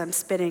place because I'm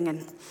spitting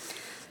and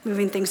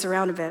moving things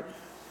around a bit.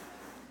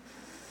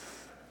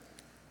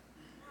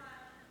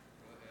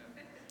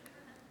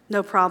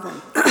 No problem.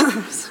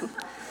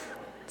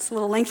 It's a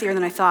little lengthier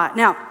than I thought.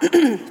 Now,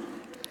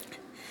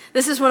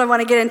 this is what I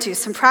want to get into,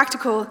 some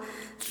practical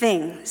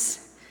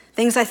things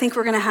I think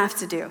we're going to have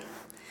to do.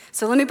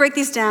 So let me break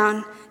these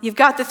down. You've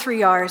got the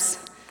 3 R's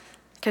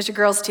because your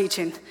girl's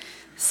teaching,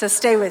 so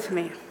stay with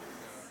me.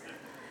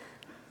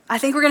 I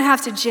think we're going to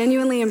have to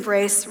genuinely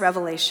embrace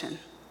revelation.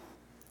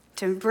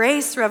 To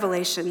embrace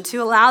revelation,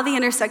 to allow the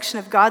intersection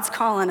of God's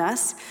call on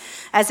us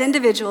as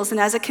individuals and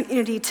as a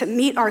community to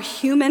meet our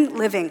human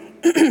living,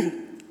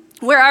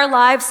 where our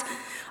lives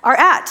are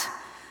at.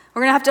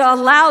 We're gonna have to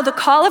allow the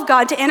call of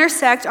God to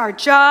intersect our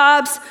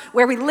jobs,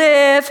 where we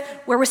live,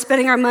 where we're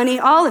spending our money,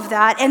 all of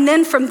that. And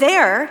then from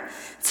there,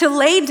 to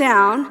lay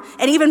down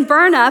and even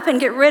burn up and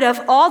get rid of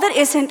all that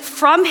isn't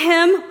from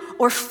him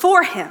or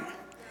for him.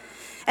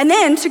 And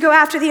then to go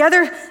after the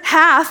other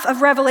half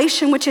of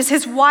Revelation, which is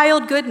his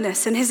wild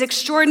goodness and his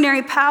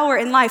extraordinary power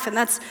in life, and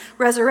that's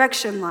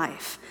resurrection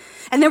life.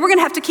 And then we're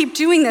gonna have to keep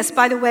doing this,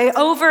 by the way,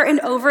 over and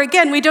over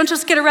again. We don't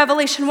just get a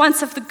revelation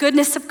once of the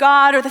goodness of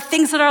God or the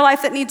things in our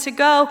life that need to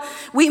go.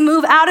 We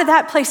move out of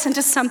that place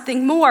into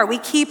something more. We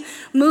keep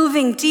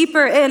moving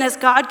deeper in as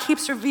God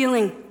keeps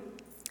revealing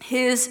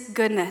his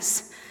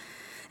goodness.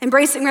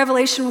 Embracing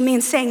revelation will mean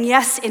saying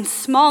yes in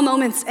small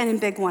moments and in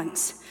big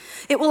ones.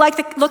 It will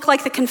look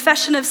like the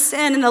confession of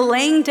sin and the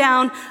laying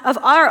down of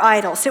our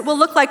idols. It will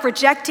look like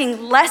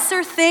rejecting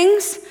lesser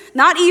things,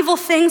 not evil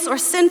things or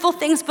sinful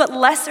things, but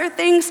lesser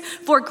things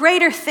for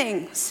greater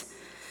things,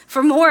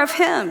 for more of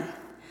him.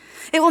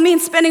 It will mean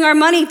spending our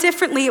money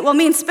differently. It will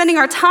mean spending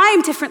our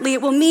time differently.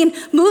 It will mean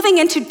moving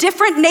into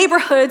different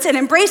neighborhoods and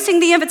embracing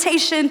the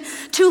invitation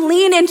to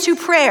lean into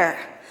prayer,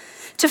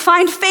 to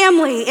find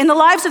family in the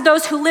lives of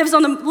those who live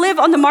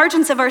on the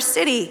margins of our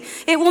city.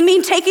 It will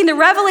mean taking the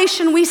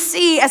revelation we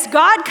see as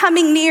God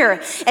coming near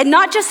and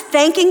not just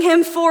thanking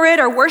him for it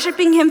or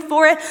worshiping him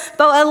for it,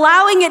 but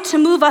allowing it to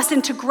move us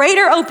into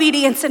greater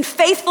obedience and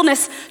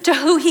faithfulness to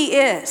who he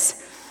is.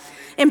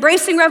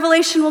 Embracing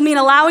revelation will mean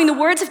allowing the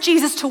words of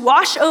Jesus to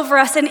wash over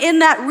us and in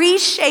that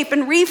reshape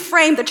and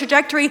reframe the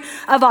trajectory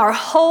of our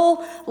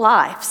whole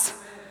lives.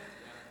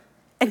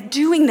 And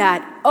doing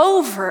that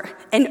over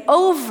and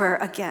over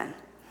again.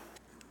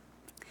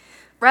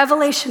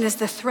 Revelation is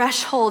the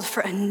threshold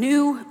for a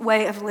new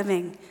way of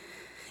living.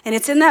 And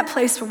it's in that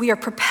place where we are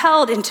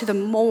propelled into the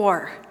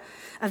more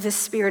of the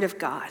Spirit of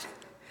God,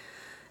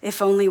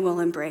 if only we'll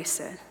embrace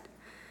it.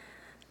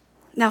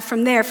 Now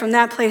from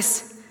that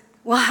place,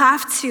 we'll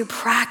have to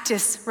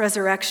practice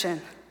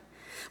resurrection,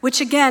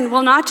 which again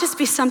will not just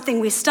be something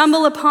we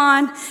stumble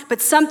upon,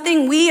 but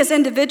something we as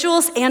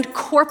individuals and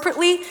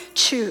corporately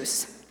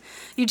choose.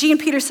 Eugene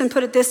Peterson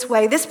put it this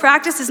way: this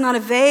practice is not a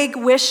vague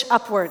wish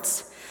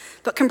upwards,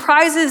 but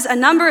comprises a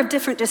number of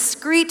different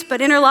discrete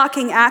but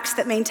interlocking acts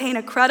that maintain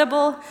a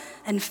credible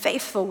and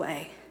faithful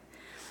way.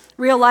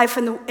 Real life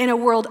in a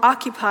world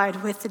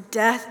occupied with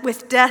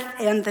death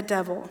and the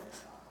devil.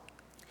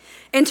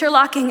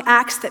 Interlocking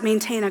acts that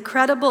maintain a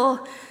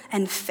credible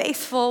and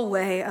faithful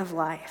way of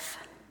life.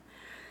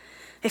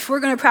 If we're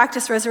going to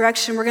practice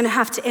resurrection, we're going to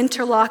have to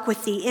interlock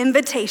with the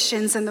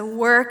invitations and the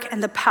work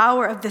and the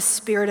power of the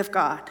Spirit of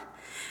God.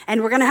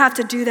 And we're going to have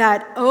to do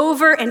that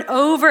over and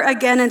over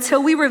again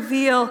until we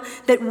reveal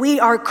that we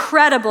are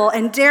credible,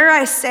 and dare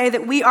I say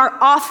that we are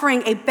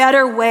offering a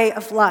better way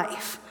of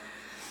life.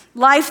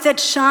 Life that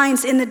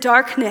shines in the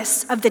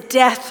darkness of the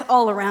death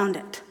all around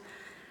it.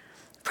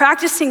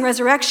 Practicing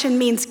resurrection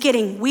means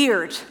getting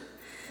weird.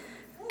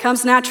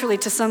 Comes naturally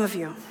to some of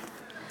you.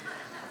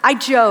 I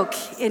joke.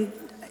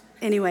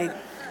 Anyway,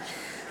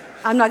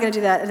 I'm not going to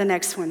do that in the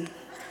next one.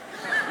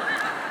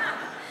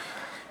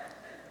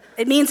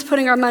 It means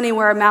putting our money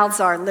where our mouths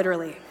are,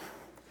 literally.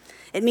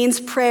 It means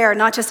prayer,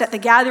 not just at the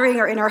gathering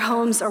or in our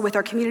homes or with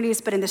our communities,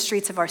 but in the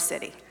streets of our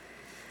city.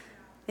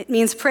 It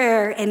means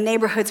prayer in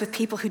neighborhoods with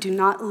people who do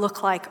not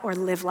look like or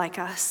live like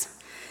us.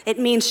 It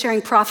means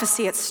sharing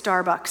prophecy at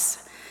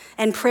Starbucks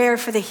and prayer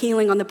for the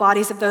healing on the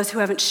bodies of those who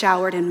haven't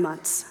showered in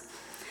months.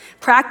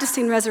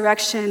 Practicing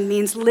resurrection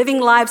means living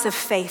lives of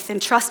faith and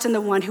trust in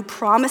the one who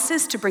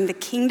promises to bring the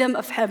kingdom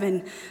of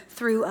heaven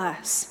through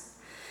us.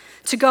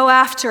 To go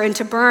after and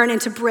to burn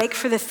and to break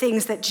for the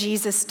things that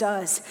Jesus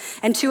does,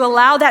 and to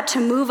allow that to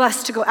move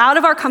us to go out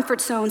of our comfort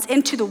zones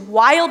into the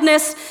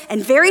wildness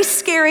and very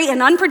scary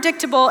and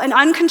unpredictable and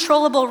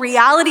uncontrollable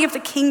reality of the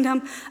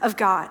kingdom of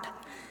God.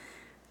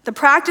 The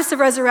practice of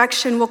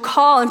resurrection will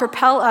call and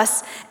propel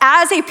us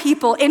as a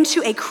people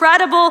into a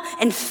credible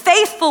and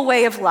faithful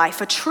way of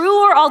life, a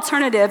truer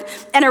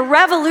alternative, and a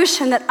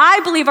revolution that I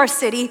believe our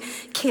city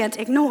can't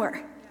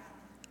ignore.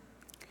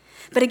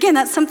 But again,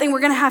 that's something we're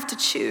going to have to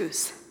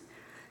choose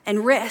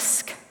and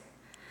risk.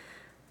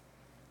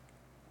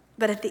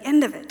 But at the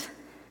end of it,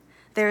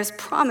 there is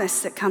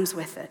promise that comes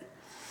with it.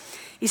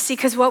 You see,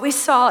 because what we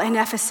saw in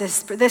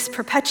Ephesus, this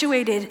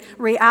perpetuated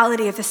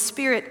reality of the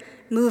Spirit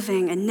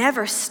moving and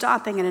never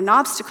stopping, and an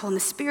obstacle, and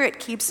the Spirit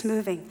keeps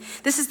moving.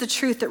 This is the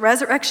truth that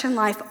resurrection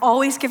life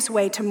always gives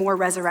way to more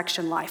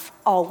resurrection life,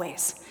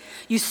 always.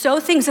 You sow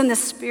things in the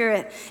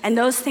Spirit, and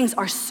those things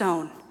are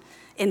sown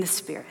in the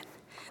Spirit.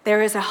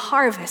 There is a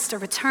harvest, a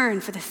return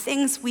for the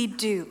things we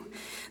do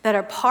that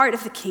are part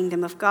of the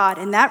kingdom of God,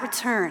 and that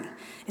return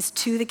is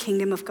to the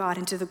kingdom of God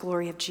and to the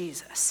glory of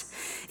Jesus.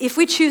 If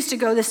we choose to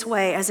go this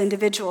way as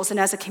individuals and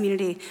as a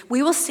community,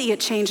 we will see it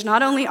change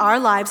not only our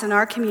lives and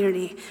our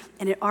community,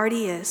 and it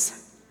already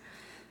is,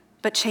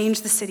 but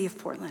change the city of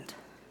Portland.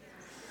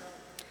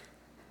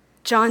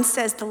 John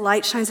says the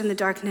light shines in the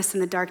darkness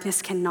and the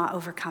darkness cannot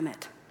overcome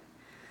it.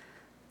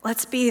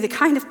 Let's be the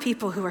kind of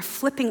people who are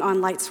flipping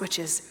on light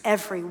switches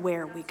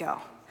everywhere we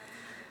go.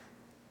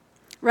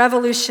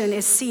 Revolution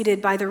is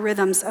seeded by the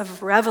rhythms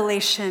of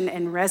revelation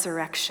and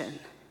resurrection,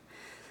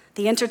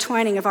 the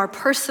intertwining of our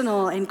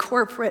personal and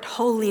corporate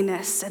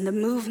holiness and the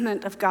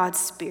movement of God's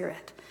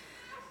Spirit.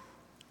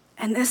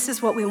 And this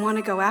is what we want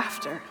to go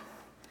after.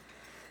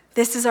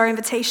 This is our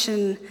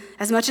invitation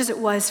as much as it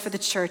was for the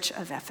church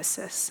of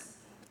Ephesus.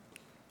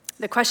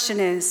 The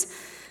question is,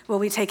 will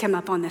we take him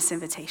up on this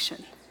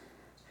invitation?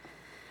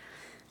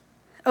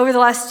 Over the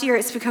last year,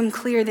 it's become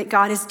clear that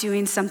God is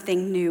doing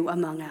something new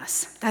among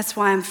us. That's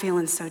why I'm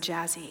feeling so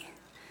jazzy,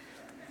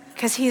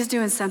 because he is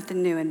doing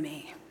something new in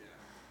me.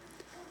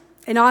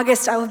 In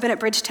August, I will have been at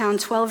Bridgetown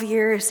 12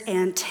 years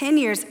and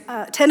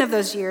 10 of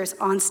those years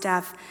on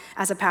staff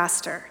as a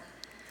pastor.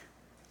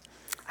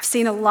 I've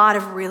seen a lot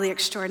of really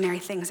extraordinary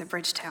things at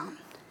Bridgetown.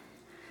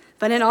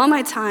 But in all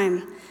my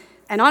time,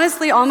 and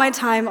honestly all my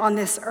time on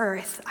this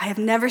earth, I have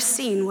never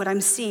seen what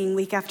I'm seeing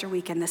week after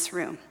week in this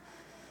room.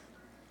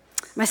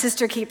 My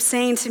sister keeps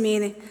saying to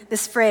me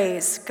this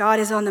phrase, God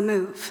is on the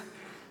move.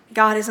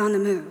 God is on the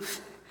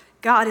move.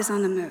 God is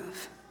on the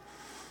move.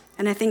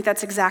 And I think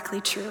that's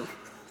exactly true.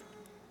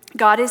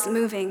 God is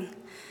moving,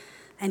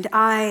 and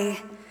I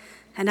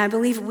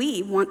believe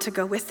we want to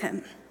go with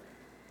him.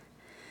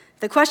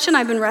 The question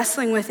I've been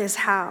wrestling with is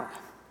how.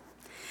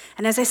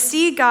 And as I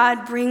see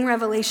God bring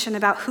revelation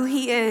about who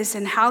he is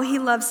and how he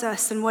loves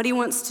us and what he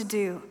wants to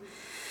do,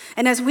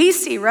 and as we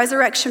see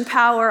resurrection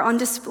power on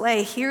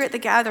display here at the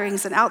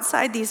gatherings and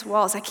outside these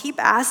walls, I keep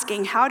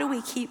asking, how do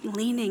we keep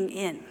leaning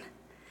in?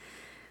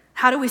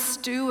 How do we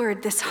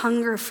steward this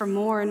hunger for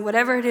more and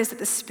whatever it is that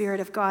the Spirit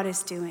of God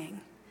is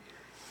doing?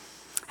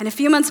 And a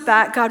few months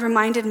back, God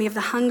reminded me of the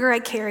hunger I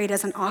carried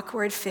as an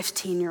awkward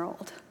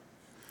 15-year-old.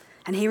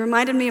 And he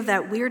reminded me of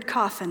that weird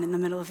coffin in the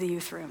middle of the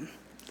youth room.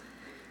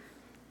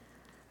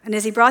 And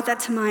as he brought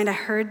that to mind, I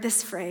heard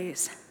this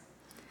phrase.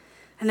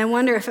 And I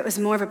wonder if it was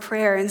more of a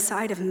prayer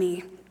inside of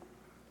me.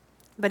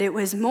 But it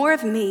was more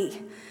of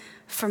me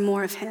for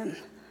more of him.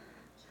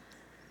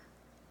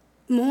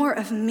 More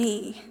of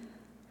me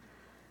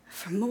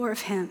for more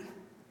of him.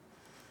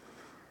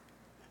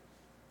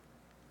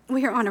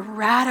 We are on a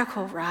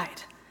radical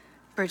ride,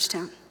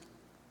 Bridgetown.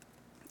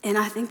 And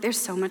I think there's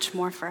so much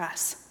more for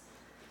us.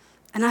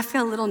 And I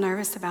feel a little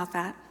nervous about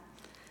that,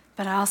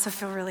 but I also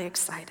feel really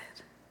excited.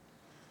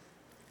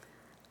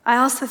 I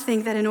also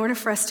think that in order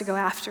for us to go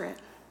after it,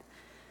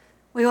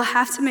 we will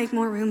have to make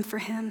more room for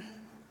him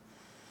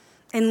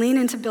and lean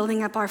into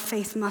building up our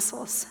faith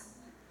muscles,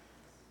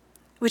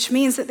 which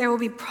means that there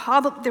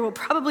will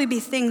probably be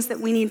things that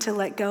we need to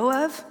let go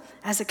of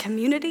as a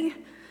community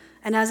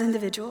and as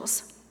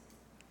individuals.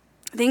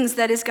 Things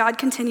that as God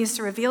continues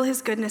to reveal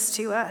his goodness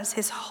to us,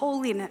 his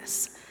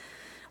holiness,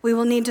 we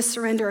will need to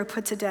surrender or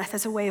put to death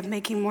as a way of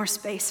making more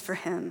space for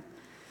him,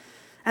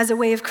 as a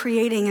way of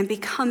creating and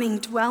becoming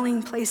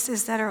dwelling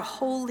places that are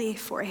holy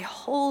for a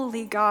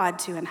holy God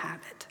to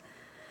inhabit.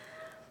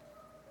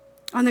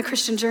 On the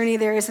Christian journey,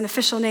 there is an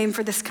official name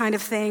for this kind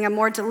of thing, a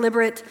more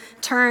deliberate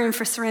term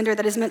for surrender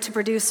that is meant to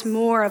produce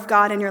more of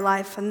God in your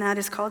life, and that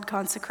is called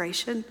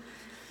consecration.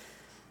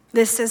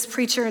 This, as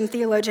preacher and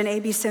theologian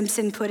A.B.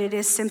 Simpson put it,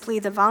 is simply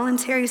the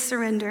voluntary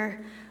surrender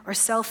or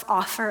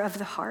self-offer of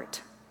the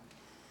heart.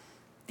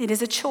 It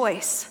is a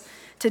choice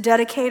to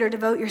dedicate or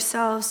devote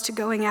yourselves to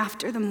going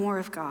after the more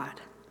of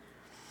God.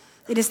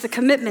 It is the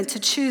commitment to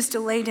choose to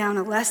lay down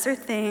a lesser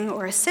thing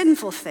or a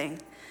sinful thing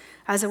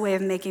as a way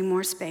of making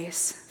more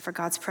space for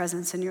God's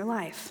presence in your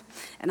life.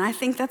 And I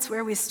think that's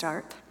where we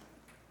start.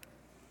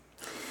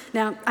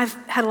 Now, I've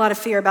had a lot of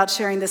fear about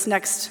sharing this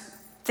next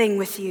thing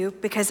with you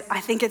because I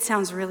think it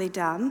sounds really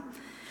dumb.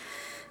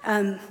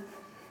 But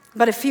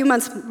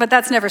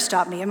that's never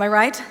stopped me, am I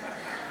right?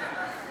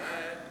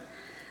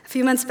 A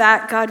few months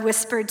back, God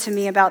whispered to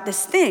me about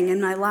this thing in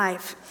my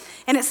life.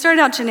 And it started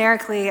out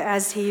generically,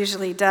 as he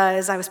usually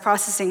does. I was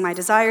processing my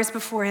desires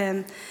before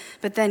him,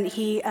 but then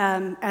he,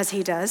 as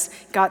he does,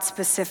 got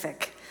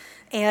specific.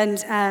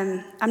 And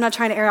I'm not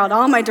trying to air out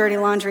all my dirty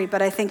laundry,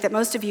 but I think that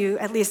most of you,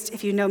 at least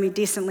if you know me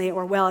decently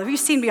or well, if you've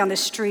seen me on the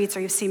streets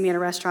or you've seen me in a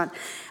restaurant,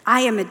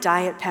 I am a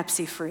Diet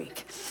Pepsi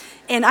freak.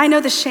 And I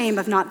know the shame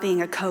of not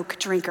being a Coke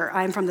drinker.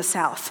 I'm from the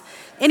South.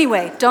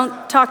 Anyway,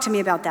 don't talk to me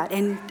about that.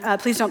 And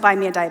please don't buy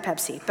me a Diet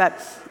Pepsi. But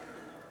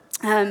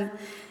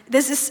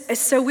this is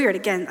so weird.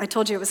 Again, I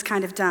told you it was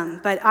kind of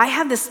dumb. But I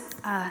have this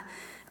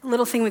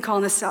little thing we call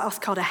in the South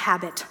called a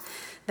habit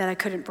that I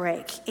couldn't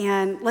break.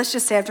 And let's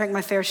just say I've drank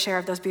my fair share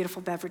of those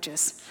beautiful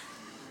beverages.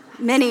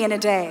 Many in a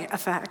day,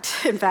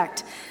 in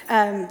fact.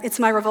 It's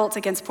my revolt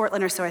against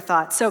Portland, or so I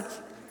thought. So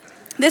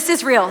this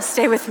is real.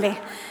 Stay with me.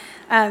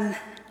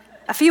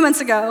 A few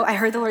months ago, I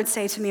heard the Lord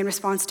say to me in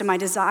response to my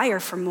desire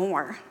for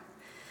more,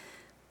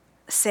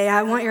 say,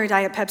 I want your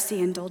Diet Pepsi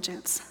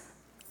indulgence,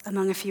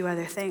 among a few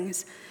other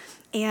things.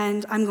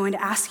 And I'm going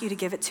to ask you to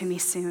give it to me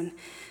soon.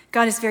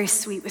 God is very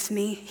sweet with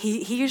me.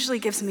 He usually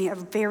gives me a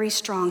very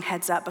strong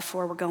heads up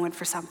before we're going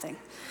for something.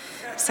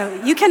 So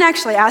you can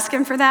actually ask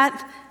him for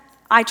that.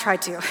 I try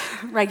to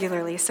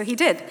regularly. So he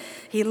did.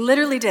 He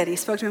literally did. He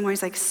spoke to me more.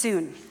 He's like,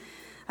 soon.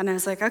 And I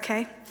was like,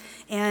 okay.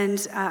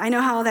 And I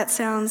know how all that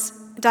sounds.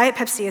 Diet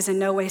Pepsi is in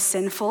no way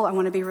sinful. I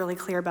want to be really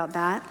clear about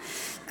that.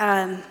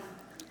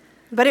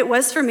 But it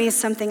was for me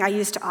something I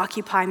used to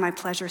occupy my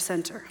pleasure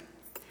center.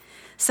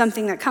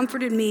 Something that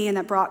comforted me and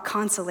that brought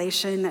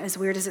consolation, as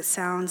weird as it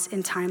sounds,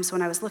 in times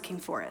when I was looking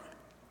for it.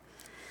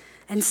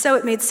 And so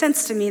it made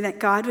sense to me that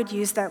God would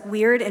use that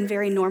weird and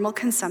very normal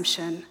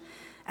consumption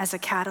as a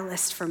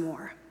catalyst for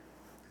more.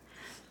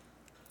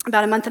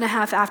 About a month and a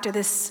half after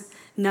this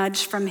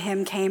nudge from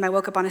him came, I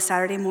woke up on a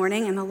Saturday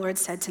morning and the Lord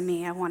said to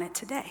me, I want it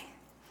today.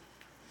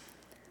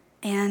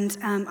 And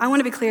I want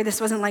to be clear, this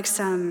wasn't like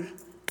some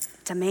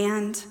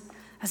demand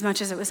as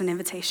much as it was an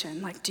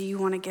invitation. Like, do you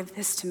want to give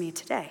this to me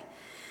today?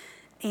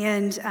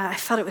 And I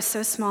felt it was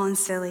so small and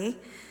silly,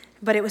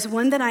 but it was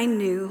one that I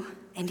knew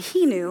and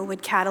he knew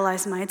would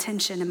catalyze my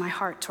attention and my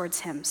heart towards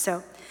him.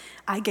 So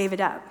I gave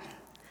it up.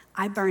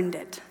 I burned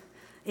it,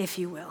 if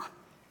you will.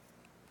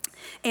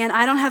 And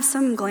I don't have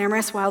some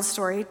glamorous, wild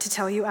story to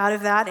tell you out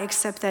of that,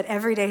 except that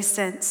every day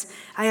since,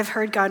 I have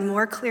heard God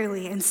more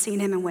clearly and seen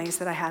him in ways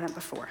that I hadn't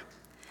before.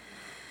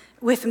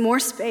 With more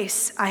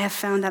space, I have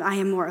found that I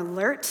am more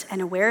alert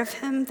and aware of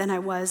him than I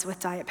was with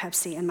Diet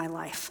Pepsi in my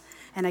life.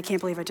 And I can't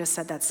believe I just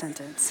said that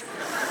sentence.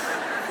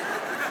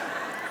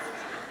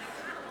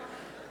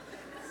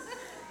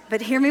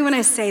 But hear me when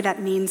I say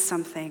that means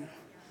something.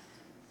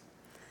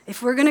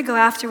 If we're gonna go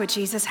after what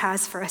Jesus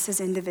has for us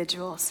as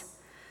individuals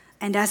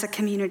and as a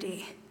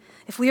community,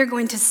 if we are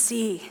going to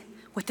see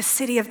what the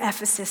city of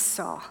Ephesus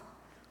saw,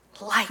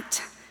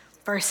 light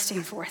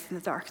bursting forth in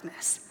the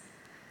darkness,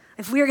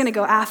 if we are gonna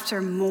go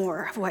after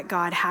more of what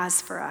God has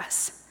for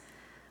us,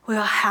 we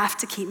will have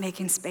to keep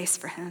making space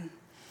for him.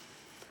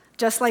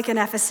 Just like in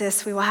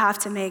Ephesus, we will have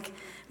to make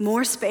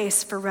more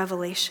space for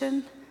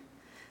revelation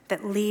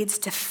that leads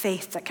to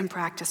faith that can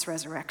practice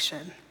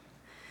resurrection,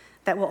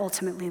 that will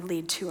ultimately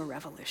lead to a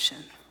revolution.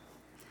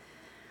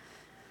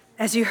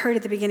 As you heard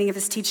at the beginning of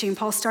his teaching,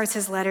 Paul starts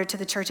his letter to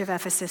the church of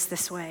Ephesus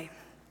this way.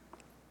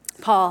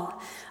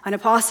 Paul, an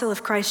apostle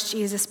of Christ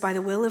Jesus by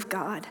the will of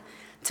God,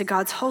 to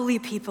God's holy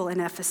people in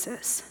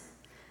Ephesus,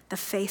 the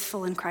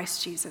faithful in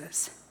Christ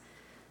Jesus.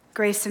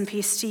 Grace and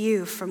peace to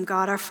you from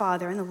God our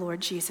Father and the Lord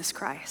Jesus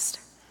Christ.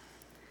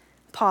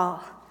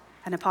 Paul,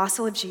 an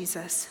apostle of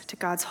Jesus to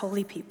God's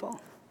holy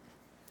people.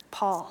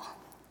 Paul,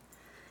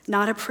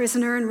 not a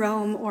prisoner in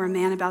Rome or a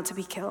man about to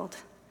be killed.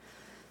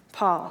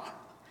 Paul,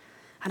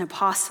 an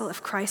apostle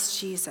of Christ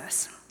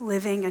Jesus,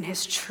 living in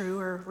his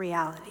truer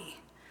reality.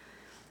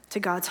 To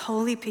God's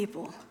holy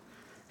people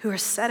who are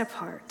set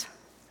apart,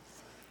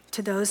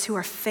 to those who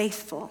are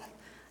faithful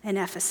in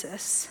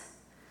Ephesus,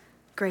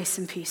 grace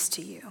and peace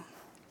to you.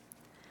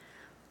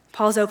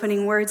 Paul's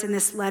opening words in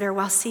this letter,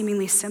 while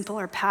seemingly simple,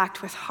 are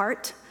packed with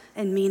heart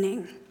and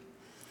meaning.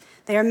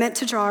 They are meant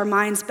to draw our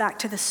minds back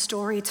to the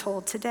story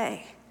told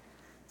today,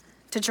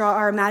 to draw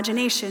our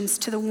imaginations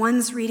to the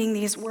ones reading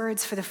these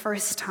words for the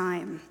first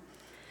time,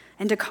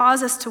 and to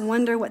cause us to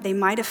wonder what they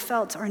might have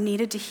felt or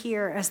needed to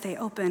hear as they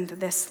opened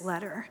this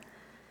letter.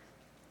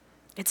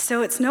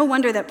 It's no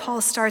wonder that Paul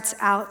starts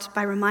out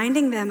by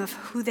reminding them of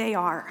who they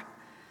are,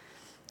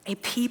 a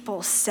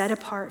people set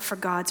apart for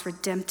God's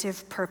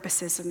redemptive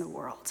purposes in the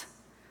world,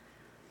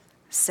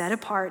 set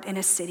apart in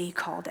a city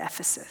called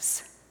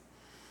Ephesus.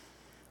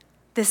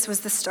 This was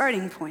the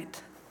starting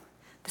point.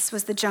 This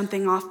was the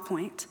jumping off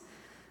point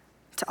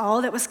to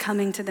all that was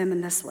coming to them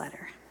in this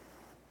letter.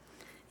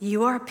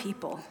 You are a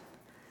people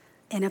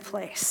in a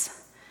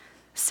place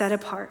set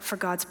apart for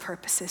God's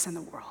purposes in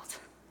the world.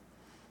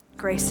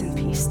 Grace and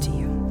peace to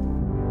you.